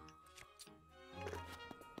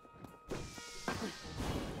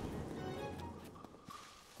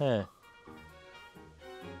 Huh.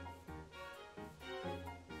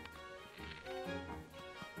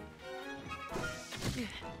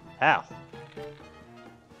 Ow.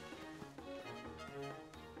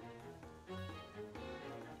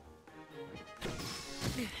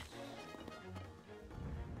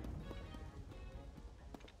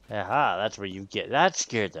 Aha, that's where you get. That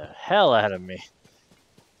scared the hell out of me.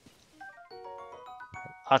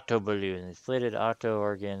 Auto balloon. Inflated auto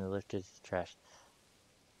organ lifted trash.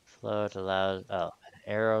 Float allows. Oh, an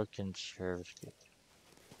arrow conserves.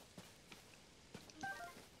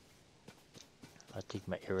 I'll take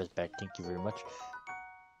my arrows back. Thank you very much.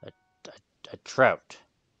 A trout.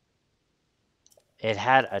 It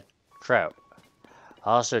had a trout.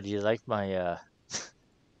 Also, do you like my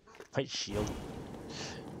my shield?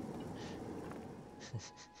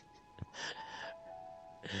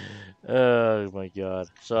 Oh my god.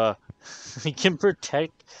 So it can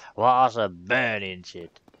protect while also burning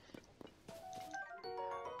shit.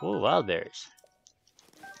 Ooh, wild berries.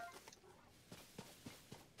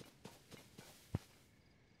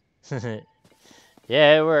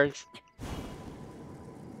 Yeah, it works.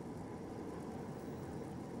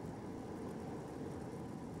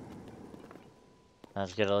 I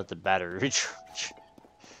was gonna let the battery recharge.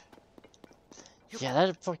 Yeah,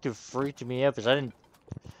 that fucking freaked me out because I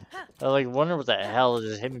like wonder what the hell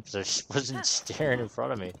just hit me because I just wasn't staring in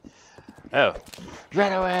front of me. Oh,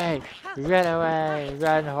 run away! Run away!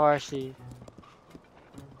 Run, horsey!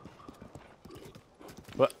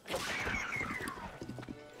 What?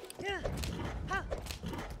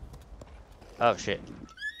 Oh shit!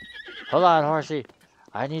 Hold on, horsey!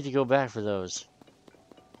 I need to go back for those.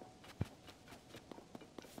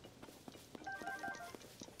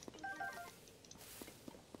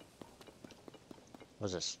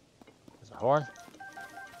 What's this? Is it a horn?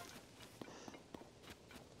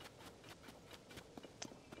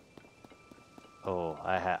 Oh,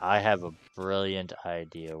 I have a brilliant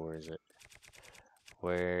idea. Where is it?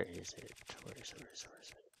 Where is it? Where is it? Where is it? Where is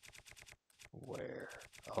it? Where?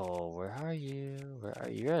 Oh, where are you? Where are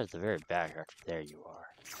you? You're at the very back, aren't you? There you are.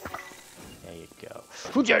 There you go.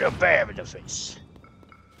 Who did a bam in the face?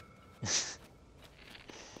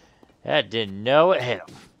 That didn't know it hit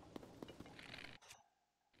him.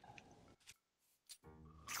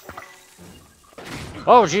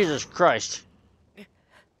 Oh, Jesus Christ.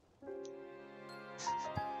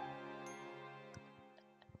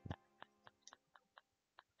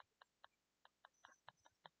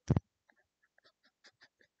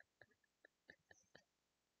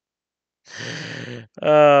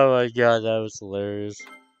 Oh my god, that was hilarious.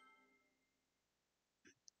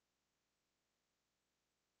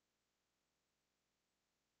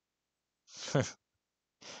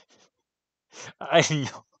 I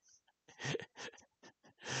know.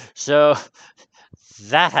 So,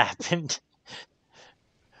 that happened.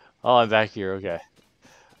 Oh, I'm back here, okay.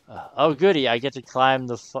 Oh, goody, I get to climb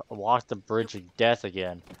walk the bridge of death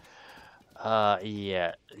again.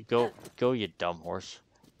 Yeah. Go, you dumb horse.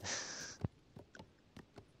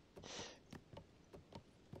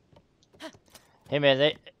 Hey,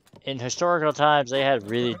 man, in historical times, they had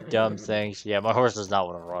really dumb things. Yeah, my horse does not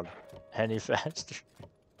want to run any faster.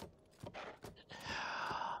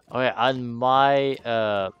 Okay, on my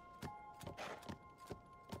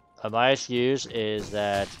excuse is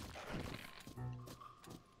that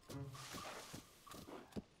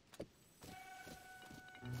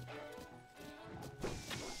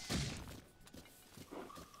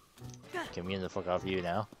get me in the fuck off you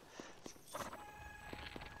now.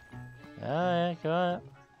 Alright, come on.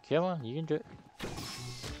 Come on, you can do it.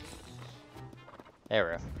 There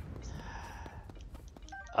we go.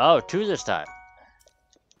 Oh, two this time.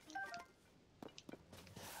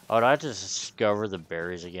 Oh, do I have to discover the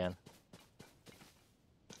berries again?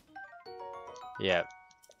 Yeah.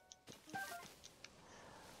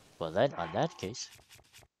 Well, then, on that case,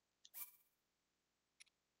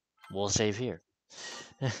 we'll save here.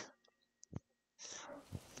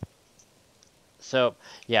 So,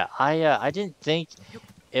 yeah, I didn't think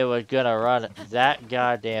it was gonna run that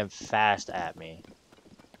goddamn fast at me.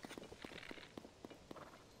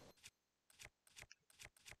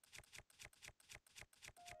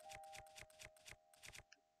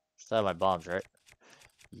 Still have my bombs, right?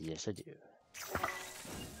 Yes, I do.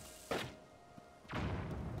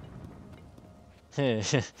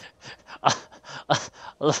 The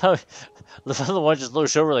one just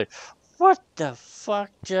looks over like, what the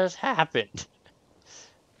fuck just happened?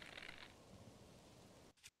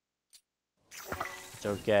 It's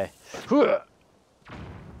okay. Oh,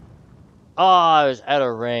 I was out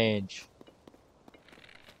of range.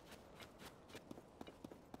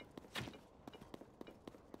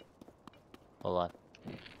 Hold on.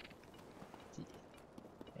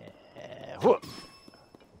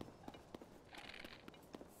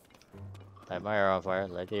 Light my arrow on fire.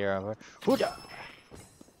 Light the arrow on fire.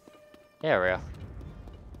 There we go.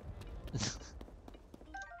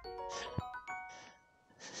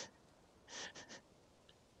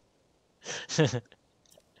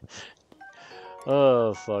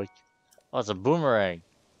 Oh, fuck. Oh, it's a boomerang.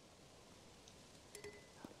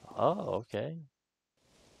 Oh, okay.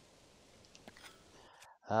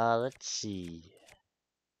 Let's see.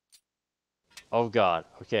 Oh, God.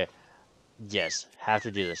 Okay. Yes. Have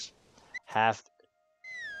to do this. Have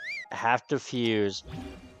to fuse.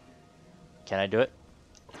 Can I do it?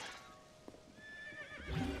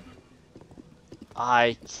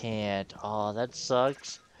 I can't. Oh, that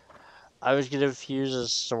sucks. I was gonna fuse a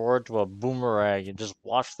sword to a boomerang and just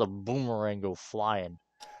watch the boomerang go flying.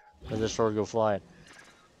 Or the sword go flying.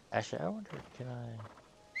 Actually, I wonder, can I...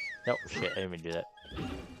 Nope, shit, I didn't mean to do that.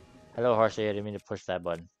 Hello, Harsey, I didn't mean to push that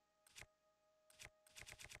button.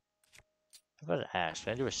 How about an axe?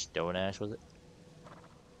 Can I do a stone axe with it?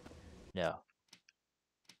 No.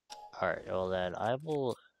 Alright, well then, I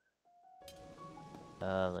will...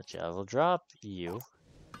 let's see, I will drop you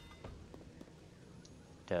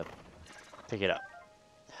to pick it up.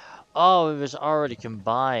 Oh, it was already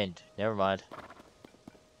combined. Never mind.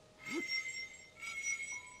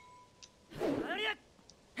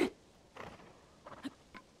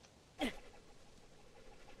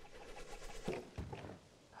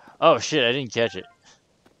 Oh shit, I didn't catch it.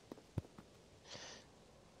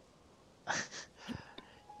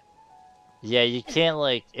 Yeah, you can't,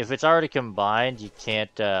 like, if it's already combined, you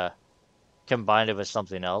can't, combine it with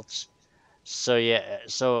something else. So yeah,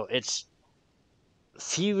 so it's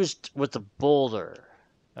fused with the boulder.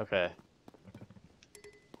 Okay.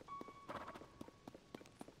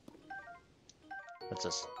 What's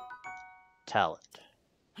this? Talent.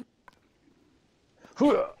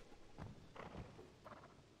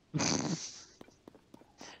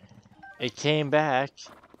 It came back.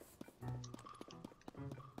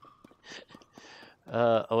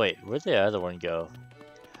 Oh wait, where'd the other one go?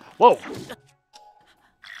 Whoa!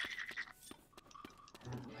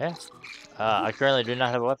 Yeah. I currently do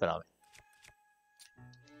not have a weapon on me.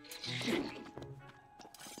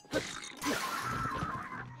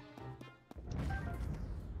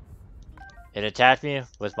 It attacked me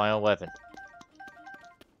with my own weapon.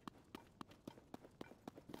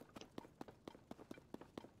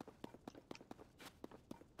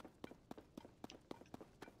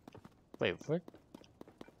 Wait, what?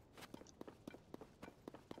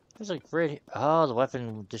 There's like right. Oh, the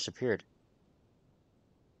weapon disappeared.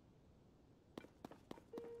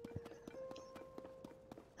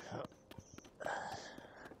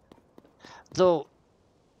 Though,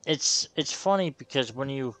 it's funny because when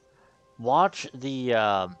you watch the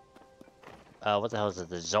what the hell is it?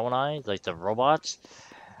 The Zonai, like the robots.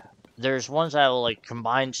 There's ones that will like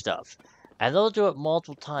combine stuff, and they'll do it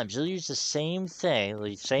multiple times. They'll use the same thing,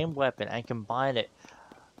 the same weapon, and combine it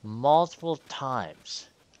multiple times.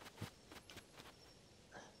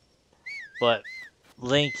 But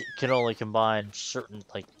Link can only combine certain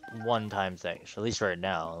like one-time things, at least right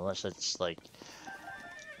now, unless it's like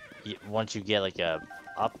once you get like a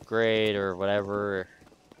upgrade or whatever.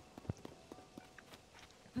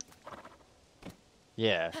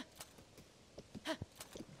 Yeah.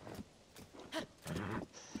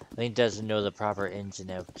 Link doesn't know the proper ins and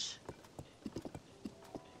outs.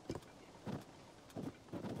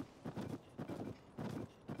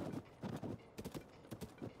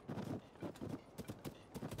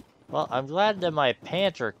 Well, I'm glad that my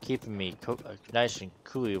pants are keeping me nice and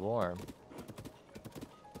coolly warm.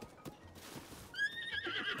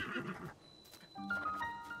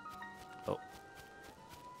 Oh.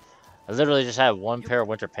 I literally just have one pair of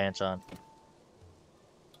winter pants on.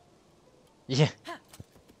 Yeah.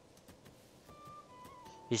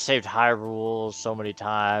 He saved Hyrule so many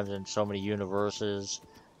times in so many universes.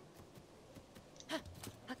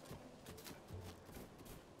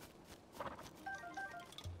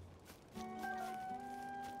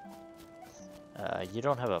 You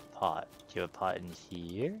don't have a pot. Do you have a pot in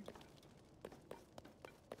here?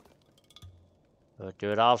 We'll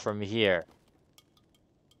do it all from here.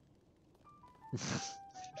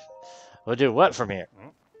 We'll do what from here?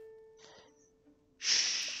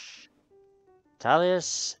 Shh.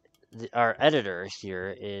 Talius, our editor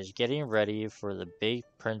here, is getting ready for the big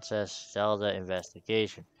Princess Zelda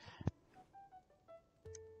investigation.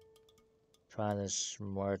 Find the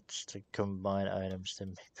smarts to combine items to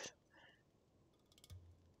make it.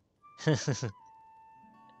 It's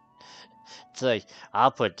like, I'll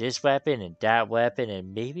put this weapon and that weapon,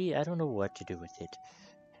 and maybe I don't know what to do with it.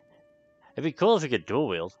 It'd be cool if you could dual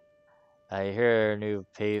wield. I hear a new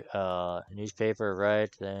newspaper, right?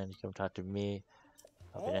 Then come talk to me.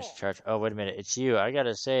 I'll be next to charge. Oh, wait a minute. It's you. I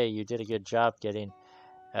gotta say, you did a good job getting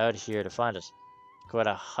out here to find us. Quite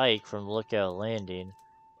a hike from Lookout Landing.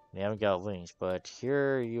 We haven't got wings, but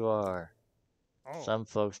here you are. Some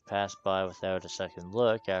folks pass by without a second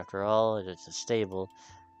look. After all, it's a stable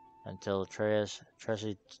until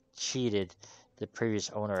Tracy cheated the previous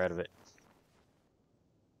owner out of it.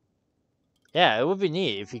 Yeah, it would be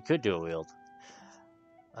neat if you could do a wield.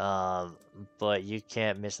 But you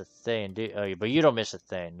can't miss a thing, do? Oh, but you don't miss a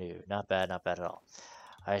thing, do you? Not bad at all.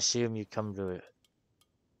 I assume you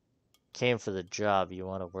came for the job. You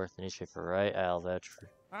want to work the newspaper, right? I'll vouch for.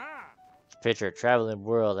 Picture a traveling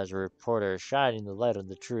world as a reporter shining the light on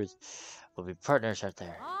the truth. We'll be partners out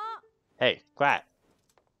there. Hey, quiet!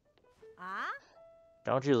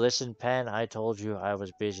 Don't you listen, Pen? I told you I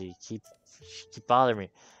was busy. Keep bothering me.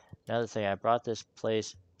 Another thing, I bought this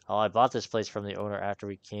place from the owner after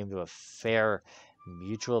we came to a fair,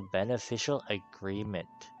 mutual beneficial agreement.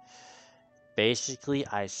 Basically,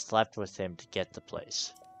 I slept with him to get the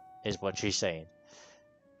place, is what she's saying.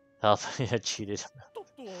 Help, I cheated.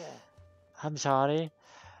 I'm sorry,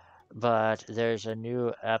 but there's a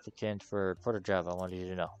new applicant for reporter job I wanted you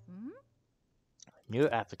to know. New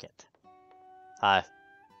applicant. Hi.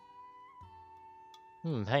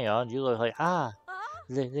 Hang on, you look like,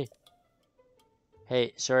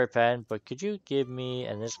 Hey, sorry, Pan, but could you give me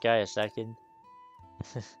and this guy a second?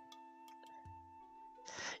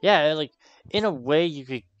 Yeah, like, in a way, you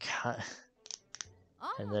could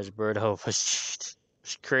And this Birdo was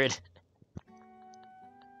crit.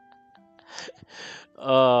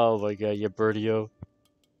 Oh my god, you Birdio.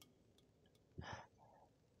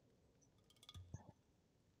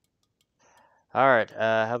 Alright,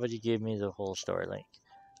 how about you give me the whole story, Link?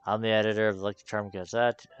 I'm the editor of the Lucky Charm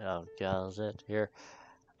Gazette, here,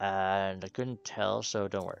 and I couldn't tell, so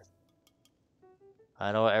don't worry.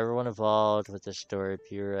 I know everyone involved with this story.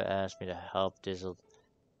 Pura asked me to help Dizzle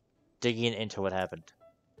digging into what happened.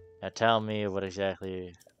 Now tell me what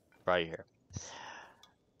exactly brought you here.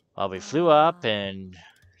 Well, we flew up and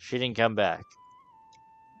she didn't come back.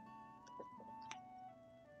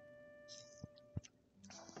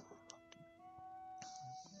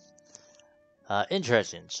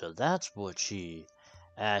 Interesting. So that's what she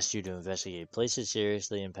asked you to investigate. Places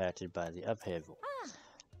seriously impacted by the upheaval.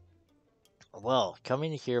 Well,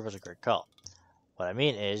 coming here was a great call. What I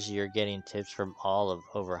mean is, you're getting tips from all of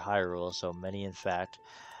over Hyrule, so many in fact,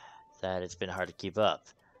 that it's been hard to keep up.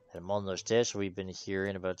 And among those tips, we've been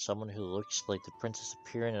hearing about someone who looks like the princess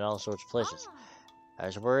appearing in all sorts of places. I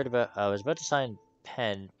was about to sign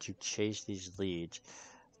Pen to chase these leads,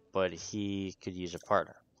 but he could use a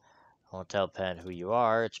partner. I won't tell Pen who you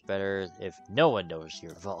are. It's better if no one knows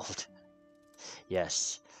you're involved.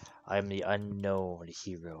 Yes, I'm the unknown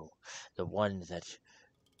hero, the one that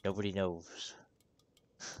nobody knows.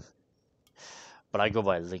 But I go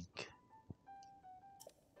by Link.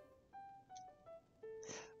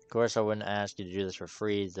 Of course, I wouldn't ask you to do this for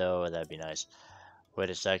free, though. That'd be nice. Wait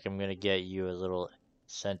a sec, I'm gonna get you a little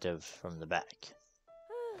incentive from the back.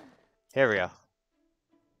 Here we go.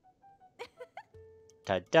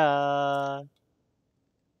 Ta-da!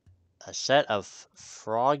 A set of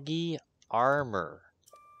froggy armor.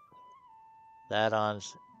 That on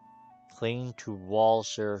cling to wall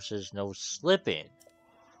surfaces, no slipping.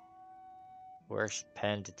 Works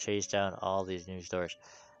Pen to chase down all these news stories.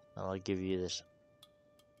 I'll give you this.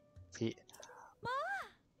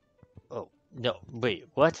 Oh, no, wait,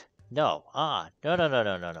 what? No,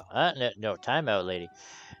 no, time out, lady.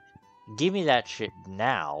 Give me that shit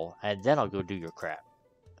now, and then I'll go do your crap.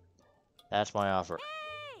 That's my offer.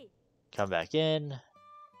 Come back in.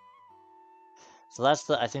 So that's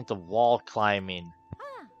I think the wall climbing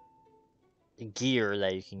gear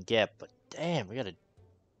that you can get, but damn, we gotta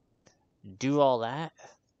do all that?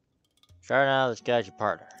 Start now, this guy's your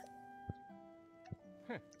partner.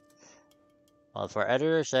 Well, if our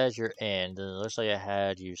editor says you're in, then it looks like I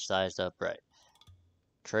had you sized up right.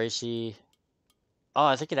 Tracy. Oh,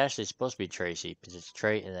 I think it actually is supposed to be Tracy, because it's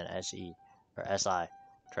Trey and then S-E, or S-I.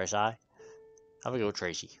 Tracy? I'm gonna go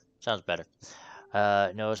Tracy. Sounds better.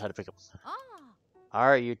 Knows how to pick up.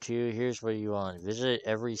 Alright, you two, here's what you want. Visit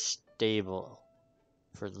every stable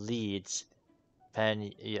for leads.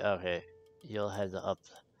 Pen, okay, you'll head up.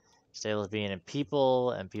 Stables being in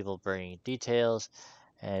people, and people bringing details,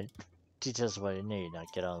 and details of what you need. Now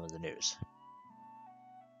get on with the news.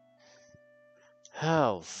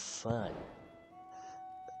 How fun.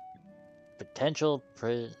 Potential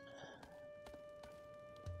prison.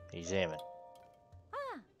 Examine.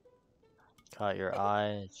 Caught your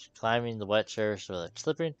eye. Climbing the wet surface without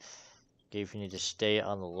slipping. If you need to stay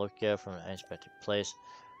on the lookout from an unexpected place.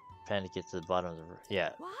 Pen to get to the bottom of the... Yeah.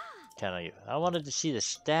 Count on you. I wanted to see the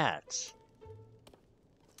stats.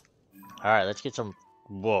 Alright, let's get some...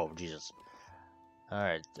 Whoa, Jesus.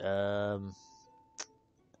 Alright, Love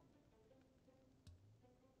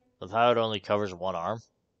how it only covers one arm.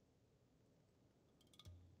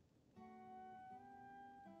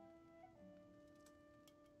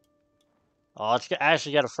 Oh, it's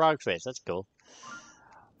actually got a frog face. That's cool.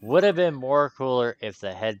 Would have been more cooler if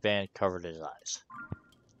the headband covered his eyes.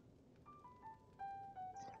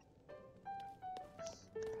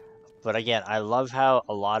 But again, I love how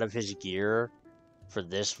a lot of his gear for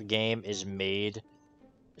this game is made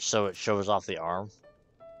so it shows off the arm.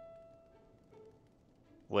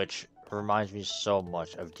 Which reminds me so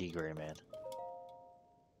much of D-Gray, man.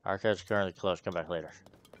 Archive's currently closed. Come back later.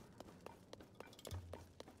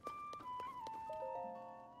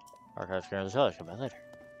 Archive's currently closed. Come back later.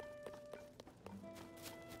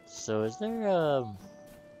 So is there,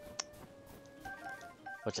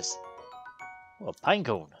 what's this? Oh, a pine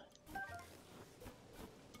cone.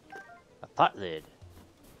 A pot lid.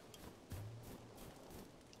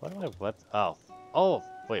 What am I Oh. Oh,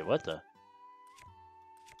 wait, what the?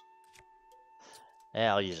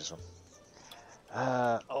 Yeah, I'll use this one.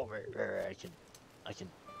 Oh, right. I can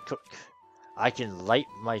cook. I can light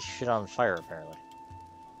my shit on fire, apparently.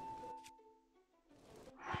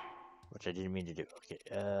 Which I didn't mean to do. Okay,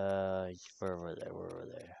 where were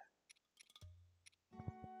they?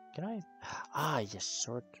 Can I? Ah, yes,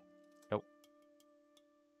 sword. Nope.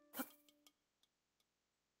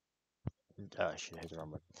 Oh, I should hit the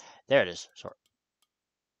wrong one. There it is, sword.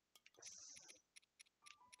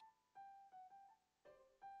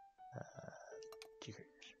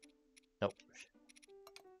 Nope.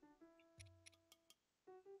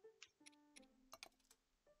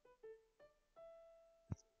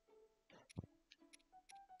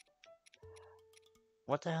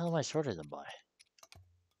 What the hell am I sorting them by?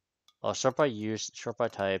 Oh, sort by use, sort by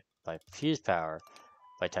type, by fuse power,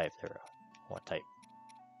 by type. There we go. What type?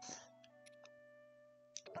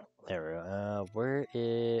 There we go. Where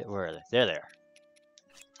are they? They're there.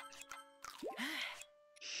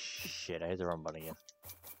 Shit, I hit the wrong button again.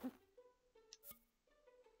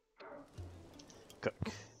 Cook.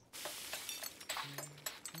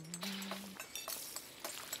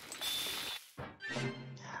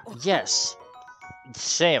 Yes!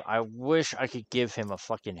 Same. I wish I could give him a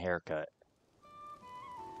fucking haircut.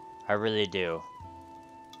 I really do.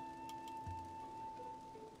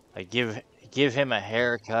 I give him a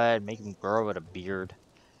haircut, make him grow with a beard.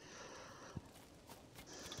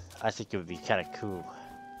 I think it would be kind of cool.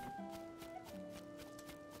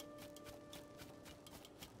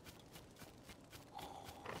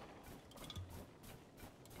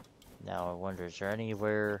 Now I wonder, is there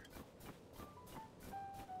anywhere?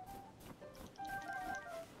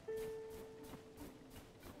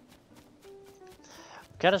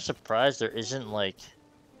 I'm kind of surprised there isn't like.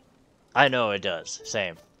 I know it does.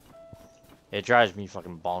 Same. It drives me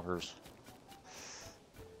fucking bonkers.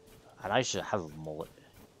 And I should have a mullet.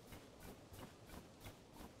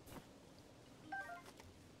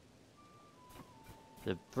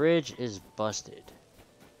 The bridge is busted.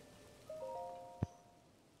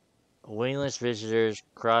 Wingless visitors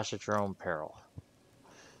cross at your own peril.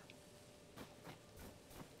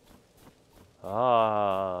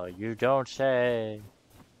 Ah, you don't say.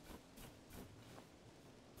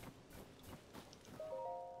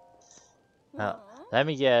 Now, let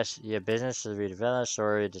me guess, your business is redevelopment,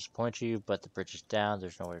 sorry to disappoint you, but the bridge is down,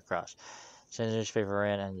 there's no way across. Since the newspaper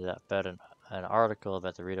ran ended up about an article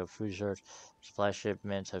about the Rito food shortage. Supply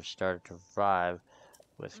shipments have started to arrive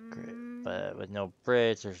but with no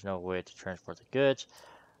bridge, there's no way to transport the goods.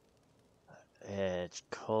 It's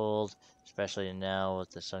cold, especially now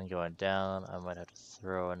with the sun going down. I might have to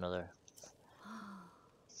throw another.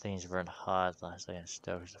 Things burn hot. Last I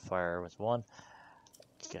stoked the fire with one.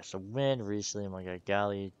 Guess the wind. Recently, my guy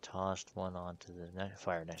Galley tossed one onto the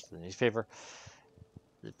fire next to the newspaper.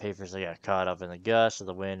 The papers got caught up in the gust of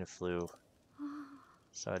the wind and flew.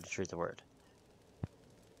 So I had to treat the word.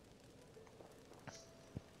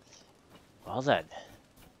 Well then,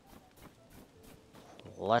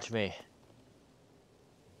 let me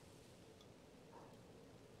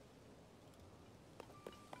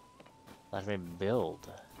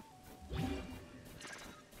build.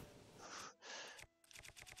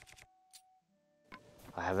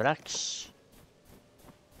 I have an axe.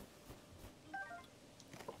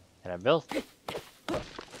 Can I build?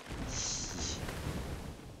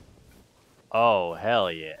 Oh,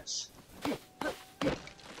 hell yes.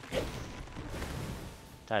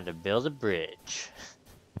 Time to build a bridge.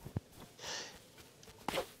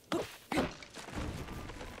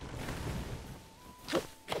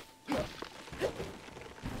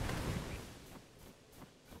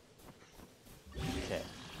 Okay.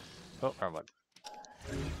 Oh, wrong one.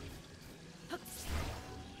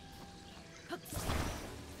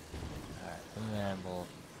 Alright, and then we'll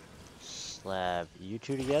slab you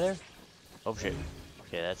two together. Oh shit.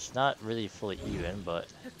 Okay, that's not really fully even, but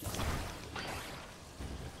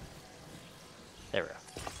there we go.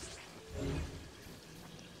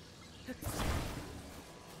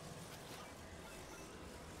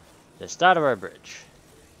 The start of our bridge.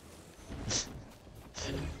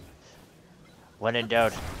 When in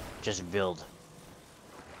doubt, just build.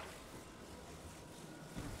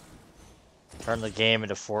 Turn the game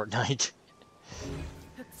into Fortnite.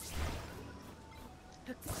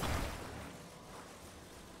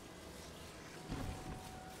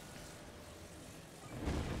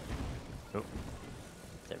 Oh,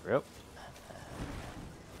 there we go.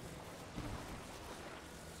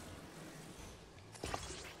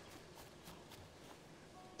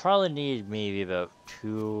 Probably need maybe about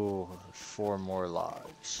 2 or 4 more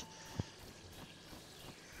logs.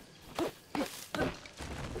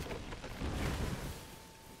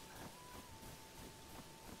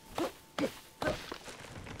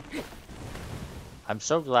 I'm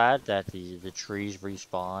so glad that the trees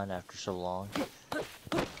respawn after so long.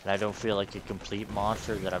 And I don't feel like a complete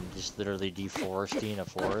monster, that I'm just literally deforesting a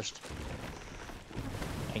forest.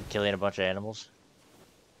 And killing a bunch of animals.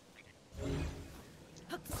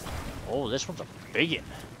 Oh, this one's a biggin.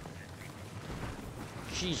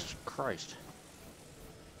 Jesus Christ.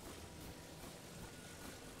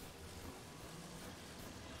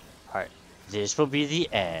 Alright, this will be the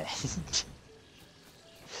end.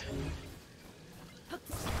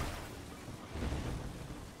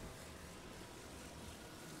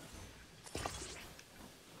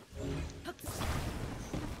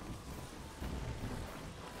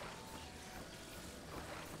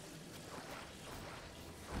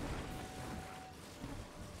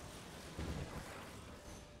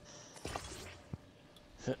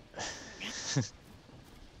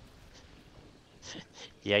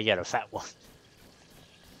 Yeah, I got a fat one.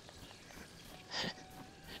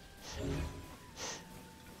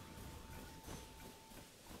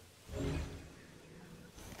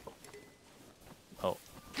 Oh.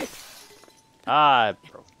 Ah, I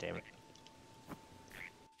broke, damn it.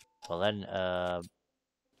 Well then, huh.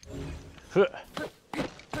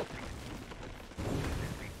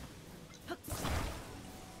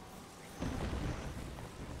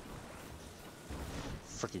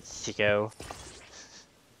 Freaking sicko.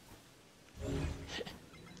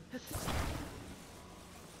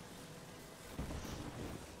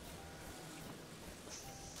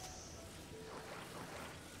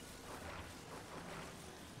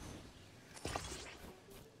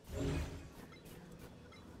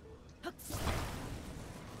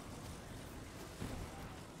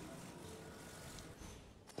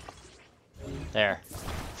 There.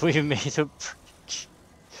 We made a bridge.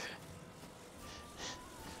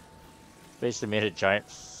 Basically made a giant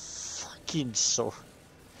fucking sword.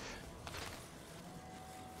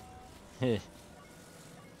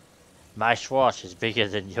 My sword is bigger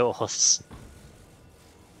than yours.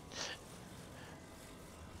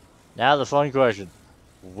 Now the fun question.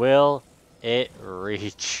 Will it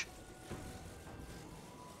reach?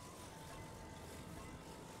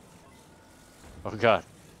 Oh god.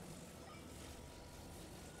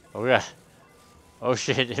 Oh god. Oh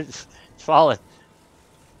shit, it's falling.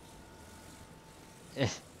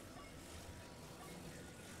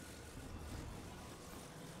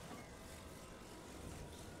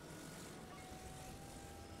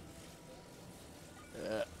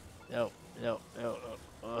 No, no, no,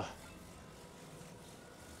 no.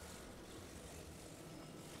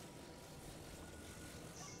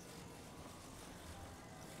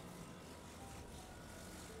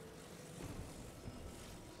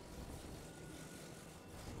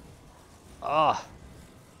 Ah.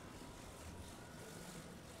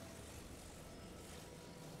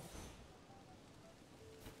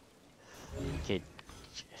 Okay.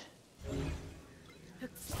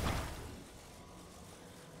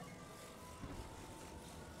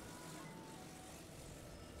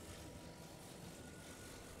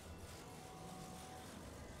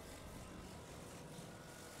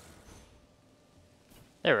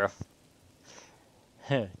 There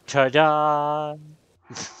we go. Ta-da!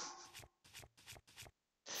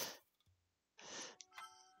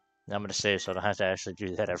 Now I'm gonna save so I don't have to actually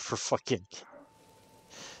do that ever fucking.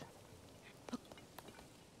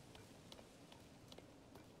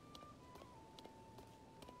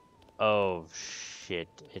 Oh shit,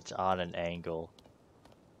 it's on an angle.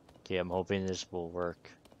 Okay, I'm hoping this will work.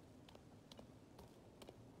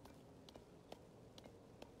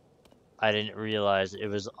 I didn't realize it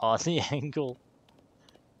was on the angle.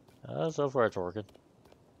 So far it's working.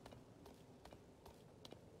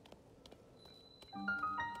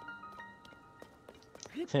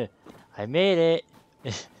 I made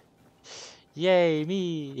it! Yay,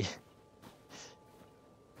 me!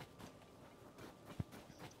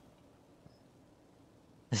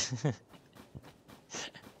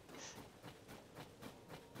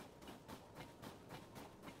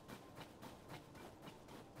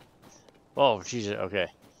 Oh, Jesus, okay.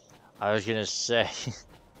 I was gonna say,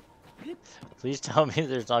 please tell me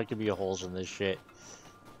there's not gonna be holes in this shit.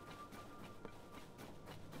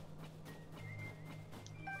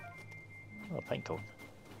 Oh, pine cone.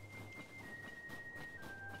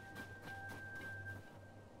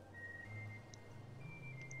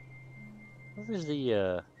 Where is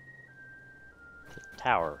the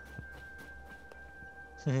tower?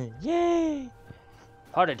 Yay!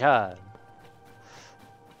 Party time!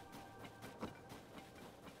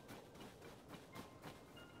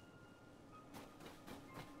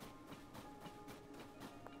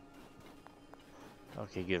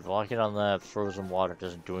 Okay, good. Walking on that frozen water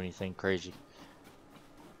doesn't do anything crazy.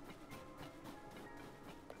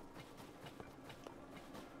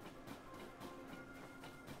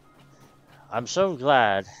 I'm so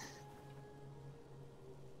glad.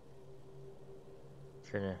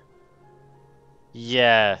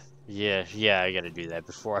 Yeah, yeah, I gotta do that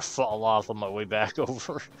before I fall off on my way back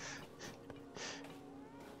over.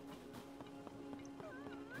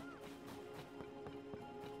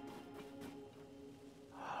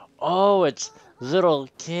 Oh, it's little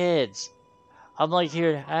kids. I'm like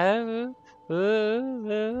here. I'm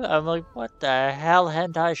like, what the hell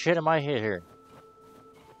hentai shit am I hearing?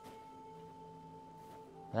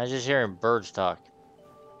 And I'm just hearing birds talk.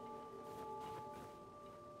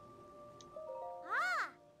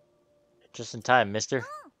 Just in time, mister.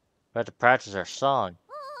 We have to practice our song.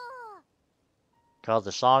 Called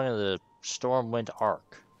the Song of the Stormwind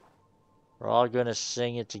Arc. We're all gonna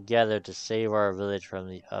sing it together to save our village from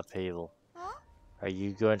the upheaval. Are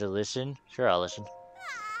you going to listen? Sure, I'll listen.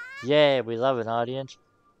 Yay, we love an audience.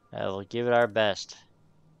 We'll give it our best.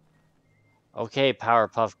 Okay,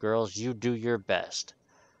 Powerpuff Girls, you do your best.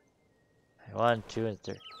 1, 2, and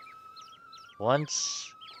 3.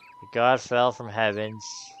 Once a god fell from heaven,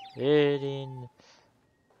 sitting.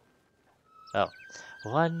 Oh.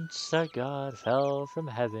 Once a god fell from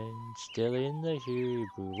heaven, stilling the Hebrew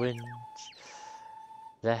winds.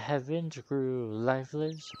 The heavens grew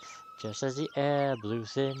lifeless, just as the air blew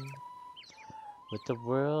thin. With the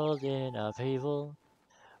world in upheaval,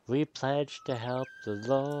 we pledged to help the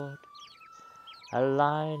Lord. A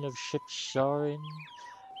line of ships soaring,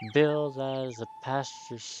 built as the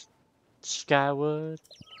pastures skyward.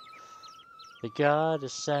 The god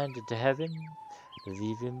ascended to heaven,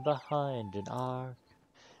 leaving behind an ark.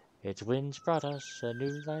 Its winds brought us a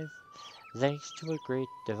new life, thanks to a great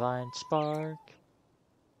divine spark.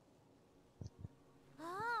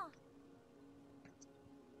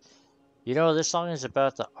 You know, this song is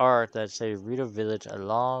about the ark that saved Rito Village a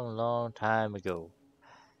long, long time ago.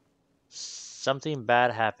 Something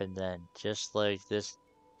bad happened then, just like this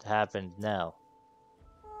happened now.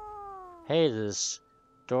 Hey, this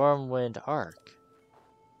Stormwind Ark.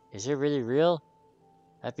 Is it really real?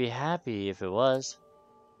 I'd be happy if it was.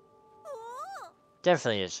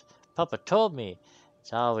 Definitely is. Papa told me.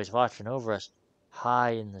 It's always watching over us,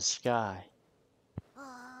 high in the sky.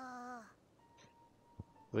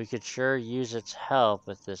 We could sure use its help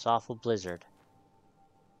with this awful blizzard.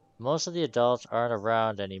 Most of the adults aren't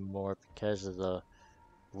around anymore because of the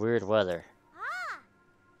weird weather.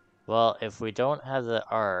 Well, if we don't have the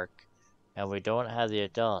Ark, and we don't have the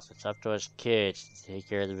adults, it's up to us kids to take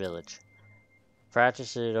care of the village.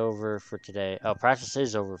 Practice is over for today.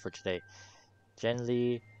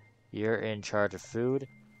 Jen, you're in charge of food.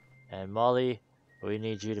 And Molly, we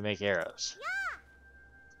need you to make arrows.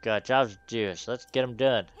 Got jobs to do, so let's get them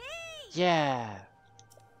done. Yeah!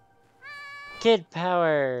 Kid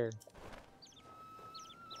power!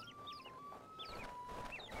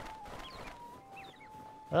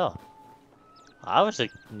 Oh. That was a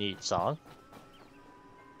neat song.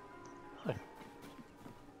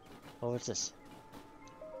 What was this?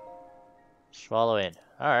 Swallow in.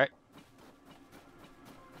 Alright.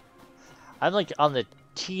 I'm like on the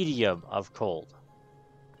tedium of cold.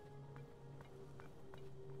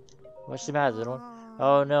 What's the matter, little one?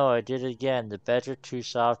 Oh no, I did it again. The beds are too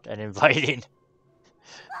soft and inviting.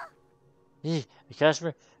 The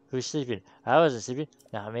customer who's sleeping. I wasn't sleeping.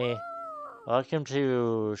 Not me. Welcome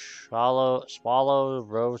to Swallow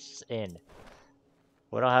Roast Inn.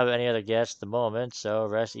 We don't have any other guests at the moment, so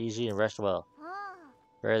rest easy and rest well.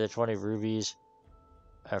 Where are the 20 rubies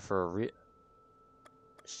for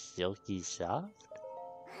silky soft?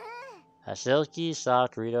 A silky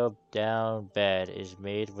soft Rito down bed is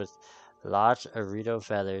made with lots of Rito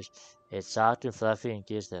feathers. It's soft and fluffy and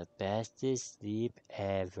gives the bestest sleep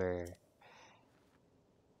ever.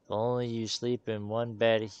 If only you sleep in one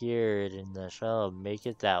bed here in the shell, make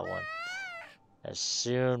it that one. As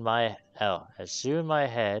soon my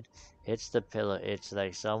head hits the pillow, it's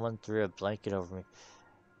like someone threw a blanket over me.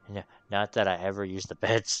 No, not that I ever use the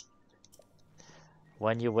beds.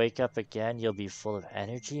 When you wake up again, you'll be full of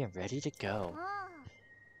energy and ready to go.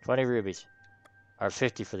 20 rubies. Or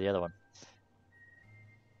 50 for the other one.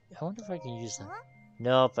 I wonder if I can use that.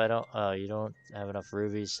 Nope, I don't. Oh, you don't have enough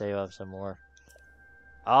rubies. Save up some more.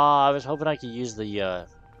 Oh, I was hoping I could use the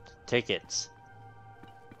tickets.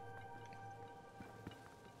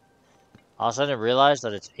 Also, I didn't realize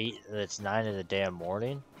that it's 9 in the damn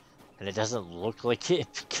morning, and it doesn't look like it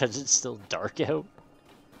because it's still dark out.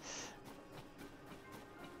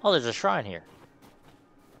 Oh, there's a shrine here.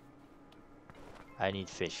 I need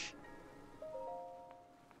fish.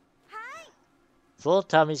 Full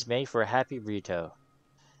tummies make for a happy Rito.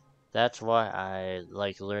 That's why I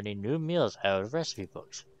like learning new meals out of recipe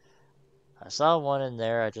books. I saw one in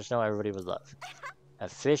there I just know everybody would love. A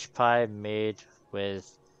fish pie made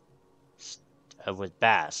with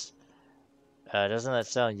bass. Doesn't that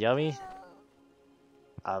sound yummy?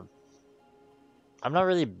 I'm not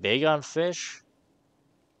really big on fish.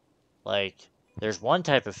 Like, there's one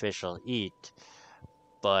type of fish I'll eat,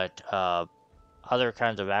 but other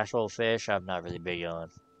kinds of actual fish I'm not really big on.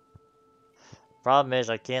 Problem is,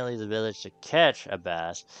 I can't leave the village to catch a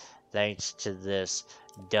bass thanks to this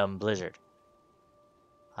dumb blizzard.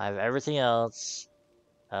 I have everything else,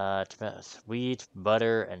 wheat,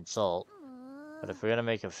 butter, and salt. But if we're gonna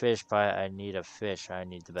make a fish pie, I need a fish. I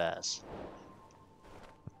need the bass.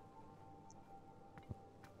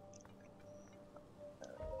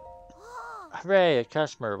 Hooray, a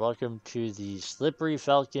customer. Welcome to the Slippery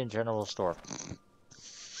Falcon General Store.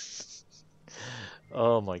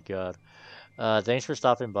 Oh my god. Thanks for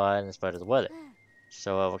stopping by in spite of the weather.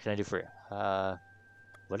 So, what can I do for you?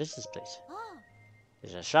 What is this place?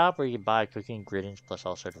 It's a shop where you can buy cooking ingredients plus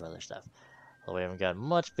all sorts of other stuff. Although we haven't got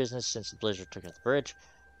much business since the blizzard took out the bridge.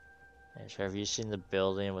 And so have you seen the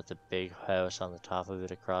building with the big house on the top of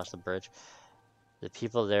it across the bridge? The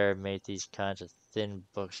people there made these kinds of thin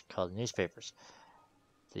books called newspapers.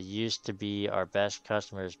 They used to be our best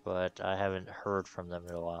customers, but I haven't heard from them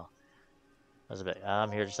in a while. That's a bit.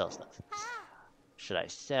 I'm here to sell stuff. Should I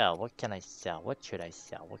sell? What can I sell? What should I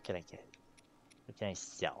sell? What can I get? What can I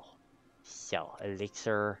sell? Sell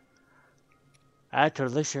elixir. Add to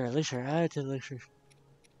elixir, elixir, add to elixir.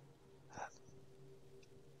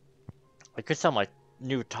 I could sell my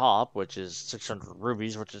new top, which is 600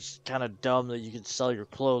 rubies, which is kind of dumb that you could sell your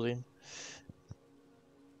clothing.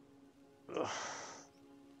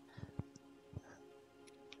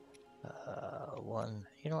 One.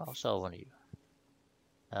 You know what? I'll sell one of you.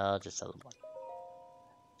 I'll just sell them one.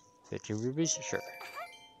 50 rubies? Sure.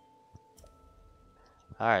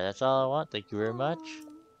 Alright, that's all I want. Thank you very much.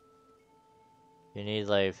 You need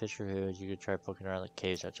like fisher hoods. You could try poking around the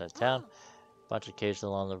caves outside town. Bunch of caves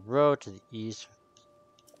along the road to the east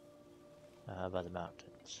by the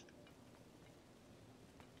mountains.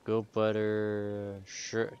 Goat butter,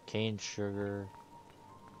 cane sugar,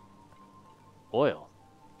 oil.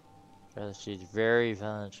 Rather seeds, very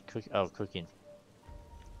valuable cooking.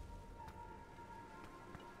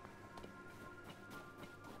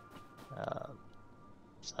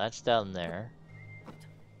 So that's down there.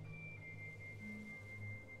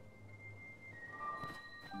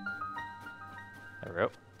 There we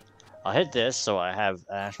go. I'll hit this so I have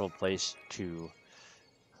an actual place to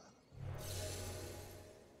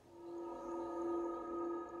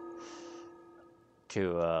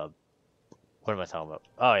what am I talking about?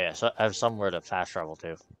 Oh yeah, so I have somewhere to fast travel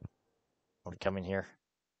to. I'm coming here.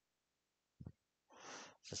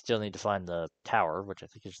 So I still need to find the tower, which I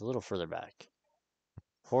think is a little further back.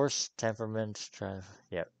 Horse, temperament,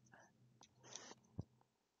 yep.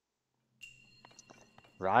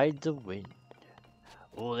 Ride the wind.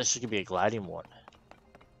 Oh, this is gonna be a gliding one.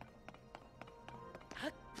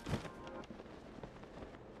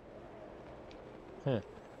 Huh.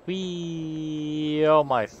 Whee! Oh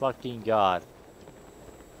my fucking god.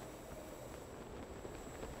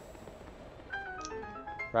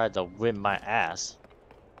 Ride the wind my ass.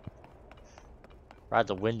 Ride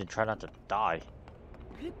the wind and try not to die.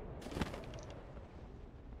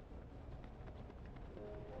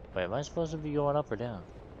 Wait, am I supposed to be going up or down?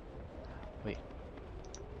 Wait.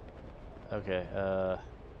 Okay, oh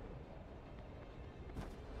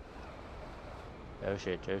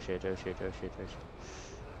shit, oh shit, oh shit, oh shit, oh shit.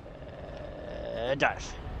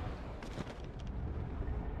 Dive.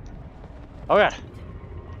 Oh god.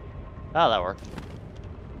 Oh, that worked.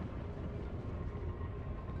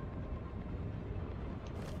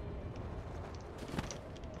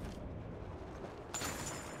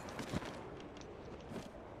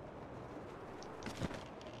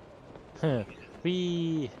 Huh.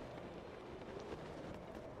 Whee!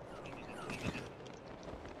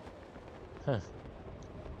 Huh.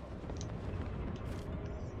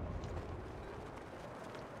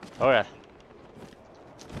 Oh yeah.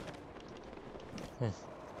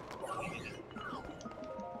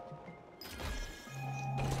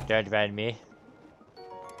 Don't mind me.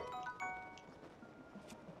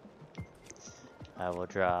 I will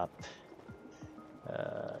drop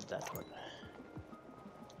that one.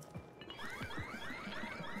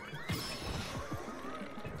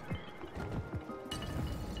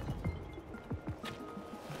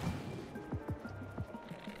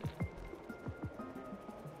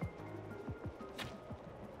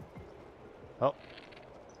 Oh.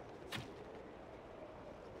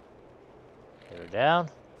 Go down.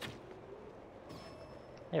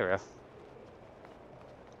 There we go.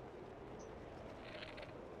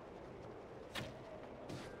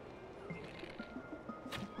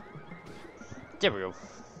 There we go.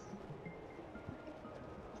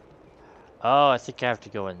 Oh, I think I have to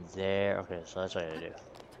go in there. Okay, so that's what I gotta do.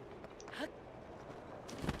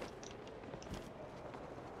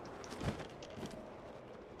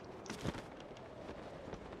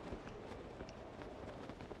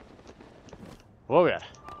 Oh god.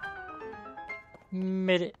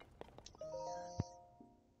 Made it.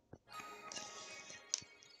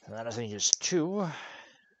 And that I think is 2.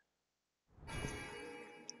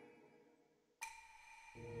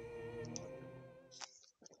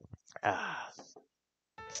 Ah.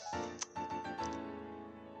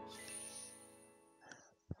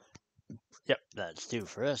 Yep. That's two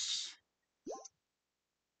for us.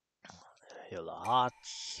 Heal the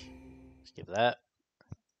hots. Skip that.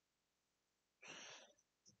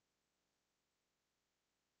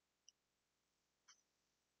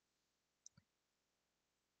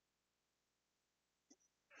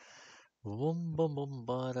 Boom, boom, boom,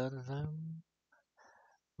 ba da da dum.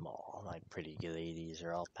 Oh, my pretty ladies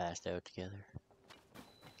are all passed out together.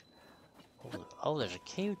 Oh, there's a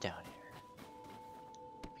cave down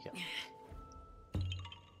here.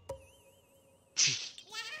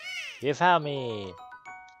 You found me.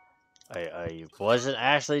 I wasn't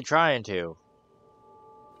actually trying to.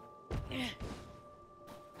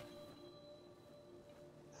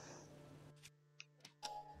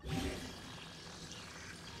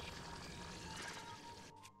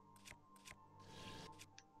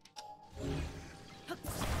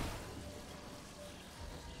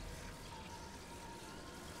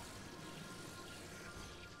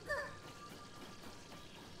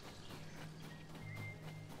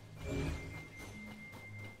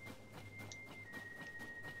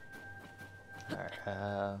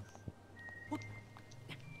 Alright,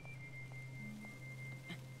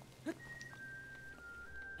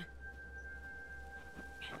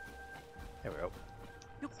 there we go.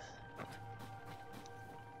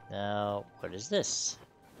 Now, what is this?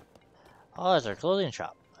 Oh, it's our clothing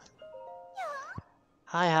shop.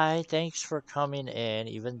 Hi, thanks for coming in,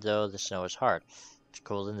 even though the snow is hard. It's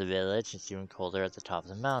cold in the village, it's even colder at the top of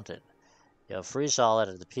the mountain. You'll freeze solid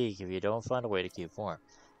at the peak if you don't find a way to keep warm.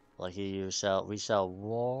 Lucky we sell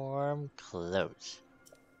warm clothes.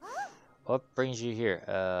 What brings you here?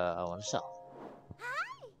 I want to sell.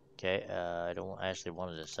 Okay, I don't actually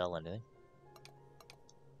want to sell anything.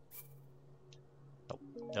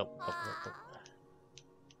 Nope.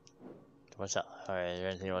 What's up? Alright, is there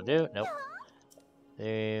anything you want to do? Nope.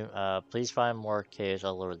 Please find more caves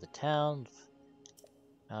all over the town.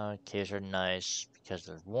 Caves are nice because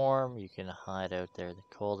they're warm. You can hide out there in the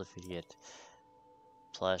cold if you get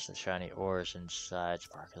plus the shiny ores inside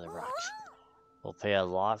sparkly rocks. We'll pay a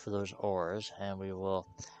lot for those ores, and we will...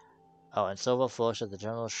 Oh, and silver floats at the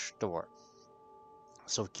general store.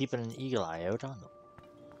 So keeping an eagle eye out on them.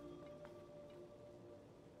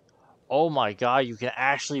 Oh my god, you can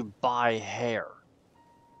actually buy hair.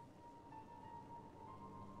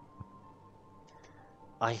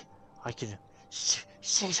 I can...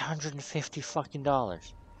 $650 fucking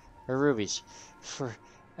dollars. Or rubies. For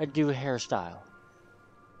a new hairstyle.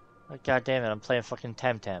 Oh, god damn it, I'm playing fucking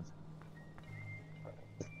Temtem.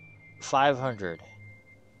 500.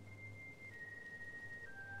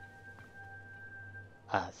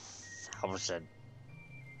 1,000.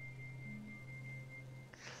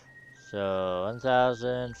 So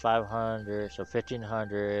 1,500. So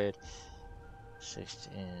 1,500.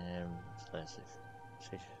 16. Let's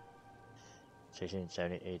see. 16,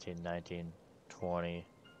 17, 18, 19, 20,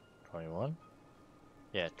 21.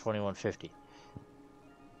 Yeah, 2150.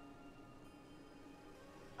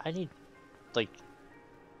 I need like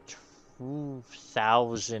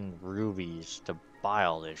 2,000 rubies to buy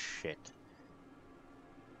all this shit.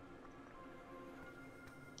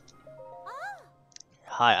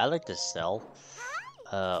 Hi, I like to sell.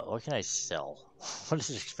 What can I sell? What is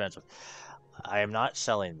expensive? I am not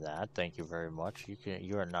selling that. Thank you very much.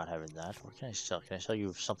 You are not having that. What can I sell? Can I sell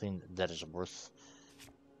you something that is worth?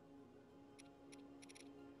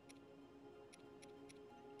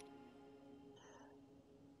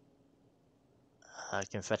 I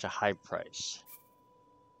can fetch a high price.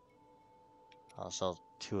 I'll sell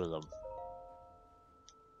 2 of them.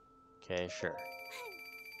 Okay, sure.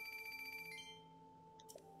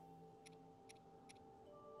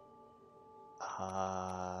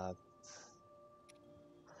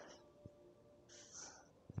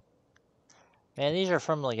 Man, these are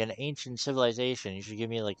from like an ancient civilization. You should give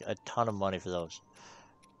me like a ton of money for those.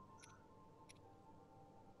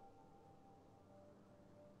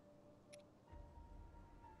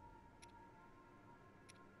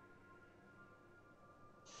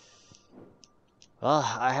 Well,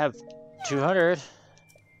 I have 200.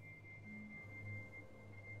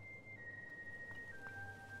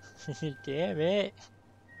 Damn it.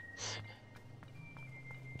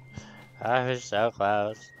 I was so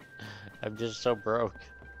close. I'm just so broke.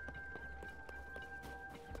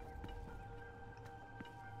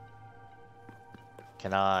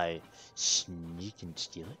 Can I sneak and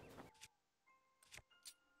steal it?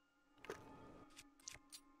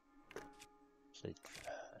 So,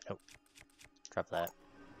 nope. Drop that.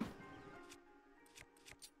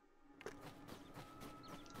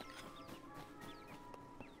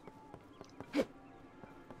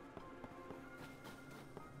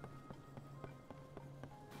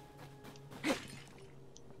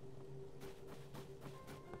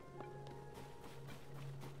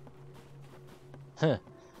 Huh.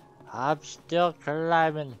 I'm still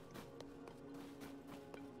climbing.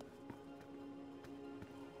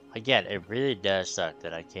 Again, it really does suck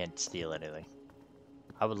that I can't steal anything.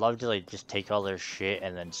 I would love to like just take all their shit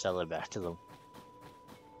and then sell it back to them.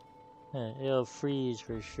 It'll freeze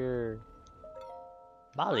for sure.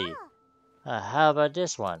 Molly, how about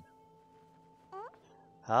this one?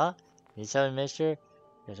 Huh? Need something, mister?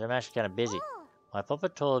 Because I'm actually kind of busy. My papa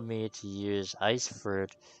told me to use ice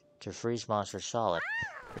fruit to freeze monsters solid,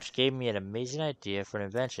 which gave me an amazing idea for an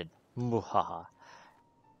invention. Muhaha.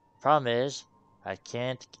 Problem is, I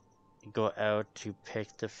can't go out to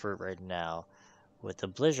pick the fruit right now with the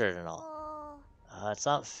blizzard and all. It's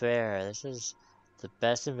not fair. This is the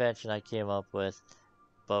best invention I came up with,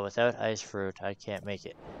 but without ice fruit, I can't make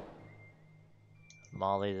it.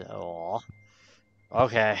 Molly, oh.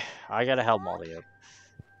 Okay, I gotta help Molly out.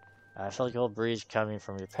 I feel like a cold breeze coming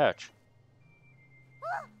from your pouch.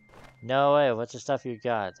 No way, what's the stuff you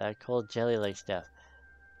got? That cold jelly-like stuff.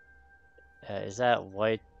 Is that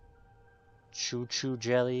white choo-choo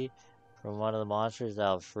jelly from one of the monsters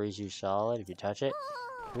that'll freeze you solid if you touch it?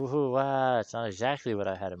 Woohoo, wow, it's not exactly what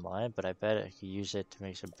I had in mind, but I bet I could use it to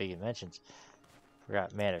make some big inventions.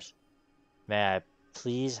 Forgot manners. May I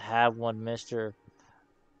please have one, mister?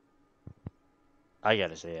 I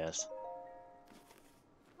gotta say yes.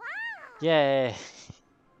 Yay!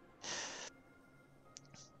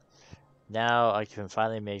 Now I can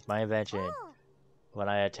finally make my invention. When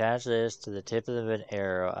I attach this to the tip of an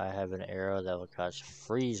arrow, I have an arrow that will cause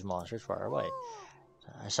freeze monsters far away.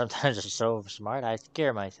 Sometimes I'm so smart I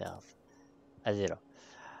scare myself. A little.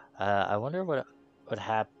 I wonder what would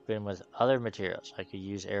happen with other materials. I could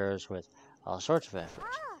use arrows with all sorts of efforts.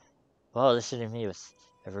 Well, listen to me. With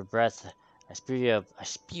every breath, I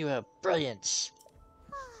spew out brilliance.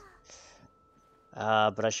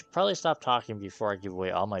 But I should probably stop talking before I give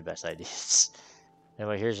away all my best ideas.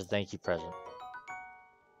 Anyway, here's a thank you present.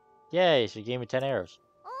 Yay, she gave me 10 arrows.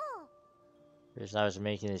 The reason I was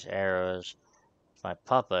making these arrows, my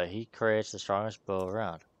papa, he creates the strongest bow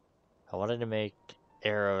around. I wanted to make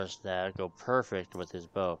arrows that go perfect with his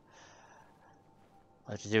bow. All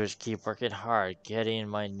I have to do is keep working hard, getting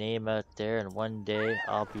my name out there, and one day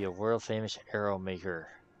I'll be a world famous arrow maker.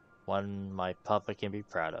 One my papa can be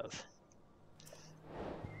proud of.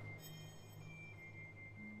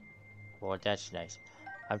 Well, that's nice.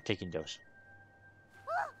 I'm taking those.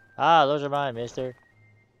 Ah, those are mine, mister.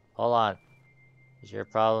 Hold on. Is your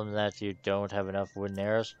problem that you don't have enough wooden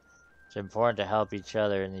arrows? It's important to help each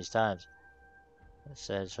other in these times. I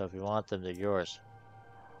said, so if you want them, they're yours.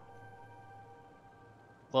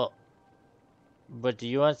 Well, but do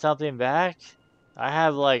you want something back? I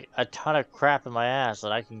have like a ton of crap in my ass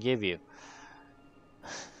that I can give you.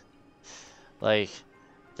 Like,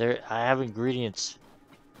 I have ingredients.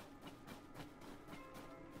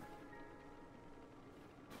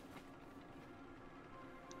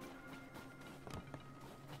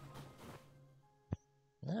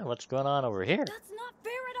 Yeah, what's going on over here? That's not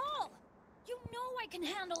fair at all! You know I can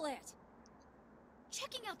handle it!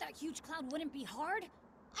 Checking out that huge cloud wouldn't be hard.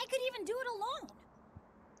 I could even do it alone.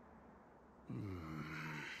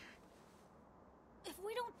 If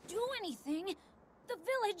we don't do anything, the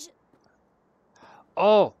village...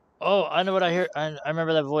 Oh, I know what I hear. I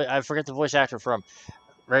remember that voice. I forget the voice actor from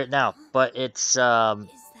right now, but it's Is that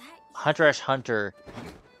Hunter x Hunter.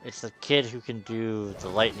 It's the kid who can do the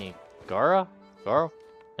lightning. Goro? Goro?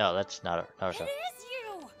 No, that's not a It show. is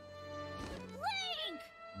you! Link!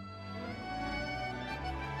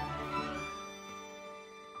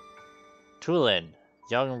 Tulin,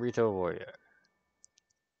 young Rito warrior.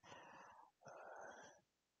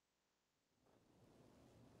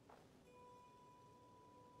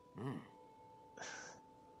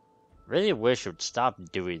 Really wish it would stop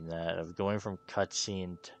doing that of going from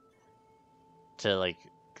cutscene to like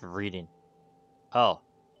reading. Oh,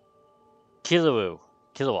 Killua.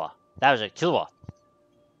 That was it, Killua.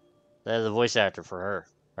 That's the voice actor for her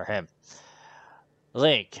or him.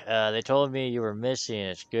 Link, they told me you were missing.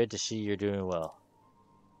 It's good to see you're doing well.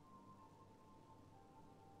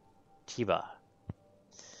 Tiba.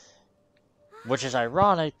 Which is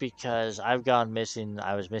ironic because I've gone missing.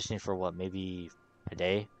 I was missing for what, maybe a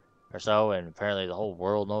day or so, and apparently the whole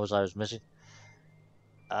world knows I was missing.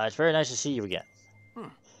 It's very nice to see you again. Do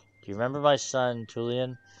you remember my son,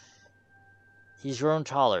 Tulian? He's grown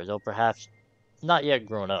taller, though perhaps not yet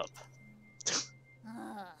grown up.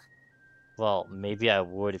 Well, maybe I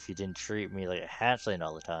would if you didn't treat me like a hatchling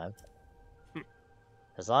all the time.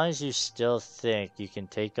 As long as you still think you can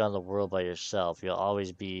take on the world by yourself, you'll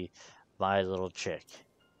always be my little chick.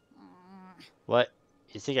 What?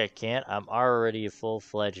 You think I can't? I'm already a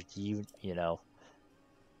full-fledged, you know.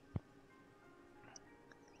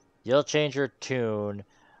 You'll change your tune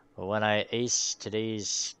when I ace today's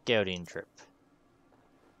scouting trip.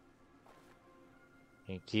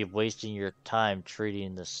 You keep wasting your time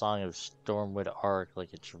treating the Song of Stormwind Arc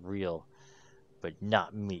like it's real, but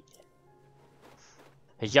not me.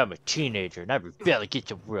 Hey, I'm a teenager and I rebel against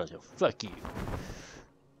the world, so fuck you.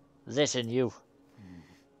 Listen, you.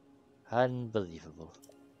 Unbelievable.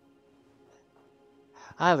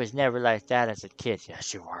 I was never like that as a kid.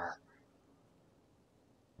 Yes, you were.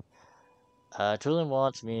 Tulin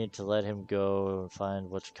wants me to let him go and find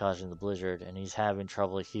what's causing the blizzard, and he's having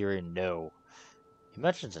trouble hearing no. He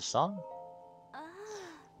mentions a song?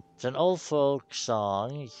 It's an old folk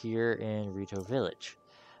song here in Rito Village.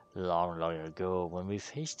 Long, long ago, when we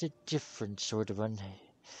faced a different sort of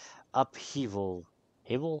upheaval.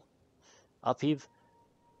 Upheave?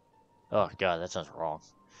 Oh god, that sounds wrong.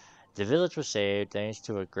 The village was saved thanks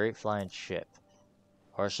to a great flying ship.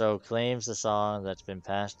 Or so claims the song that's been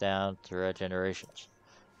passed down throughout generations.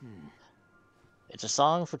 It's a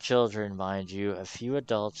song for children, mind you. A few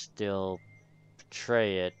adults still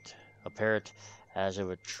portray it as it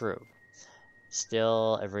were true.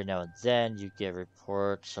 Still, every now and then, you get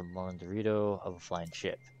reports among the Rito of a flying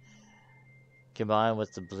ship. Combined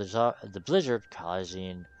with the blizzard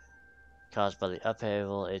caused by the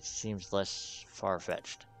upheaval, it seems less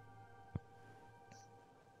far-fetched.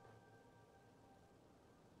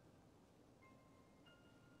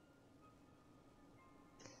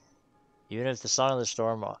 Even if the Song of the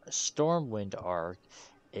Stormwind arc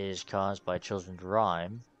is caused by children's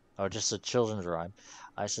rhyme, or just a children's rhyme,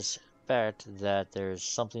 I suspect that there's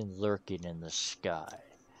something lurking in the sky.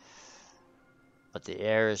 But the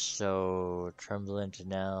air is so tremblant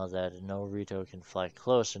now that no Rito can fly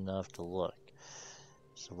close enough to look.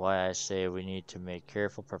 So why I say we need to make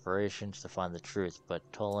careful preparations to find the truth. But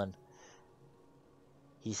Tolan,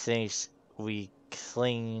 he thinks we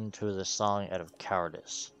cling to the song out of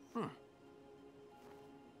cowardice.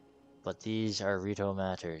 But these are Rito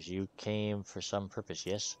matters. You came for some purpose,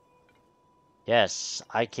 yes? Yes,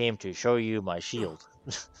 I came to show you my shield.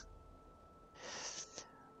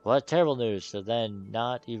 What terrible news. So then,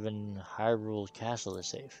 not even Hyrule Castle is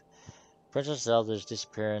safe. Princess Zelda's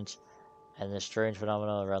disappearance and the strange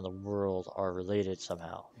phenomena around the world are related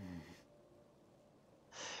somehow.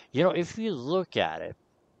 You know, if you look at it,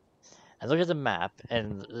 and look at the map,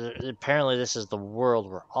 and apparently this is the world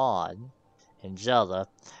we're on, in Zelda,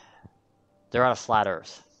 they're on a flat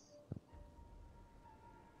Earth.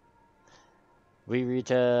 We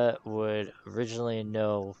Rita would originally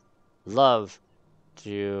love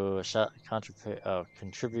to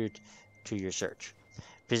contribute to your search.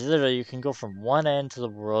 Because literally you can go from one end of the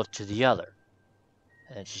world to the other.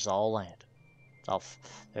 And it's just all land. It's all,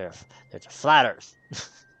 there's a flat Earth.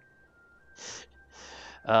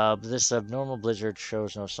 This abnormal blizzard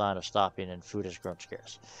shows no sign of stopping and food has grown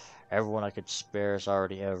scarce. Everyone I could spare is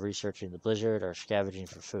already out researching the blizzard or scavenging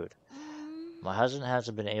for food. My husband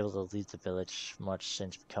hasn't been able to leave the village much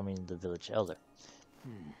since becoming the village elder.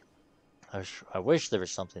 I wish there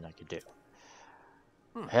was something I could do.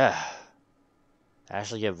 Yeah. I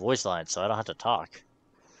actually get voice lines, so I don't have to talk.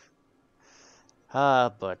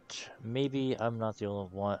 But maybe I'm not the only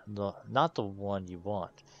one, not the one you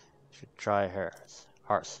want. You should try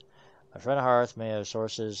Hearth. My friend Hearth may have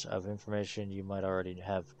sources of information you might already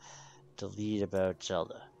have to lead about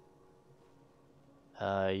Zelda.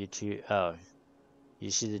 You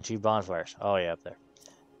see the two bonfires. Oh yeah, up there.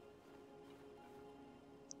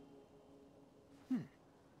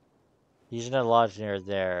 He's in a lodge near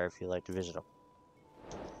there if you'd like to visit him.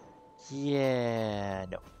 Yeah,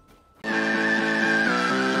 no.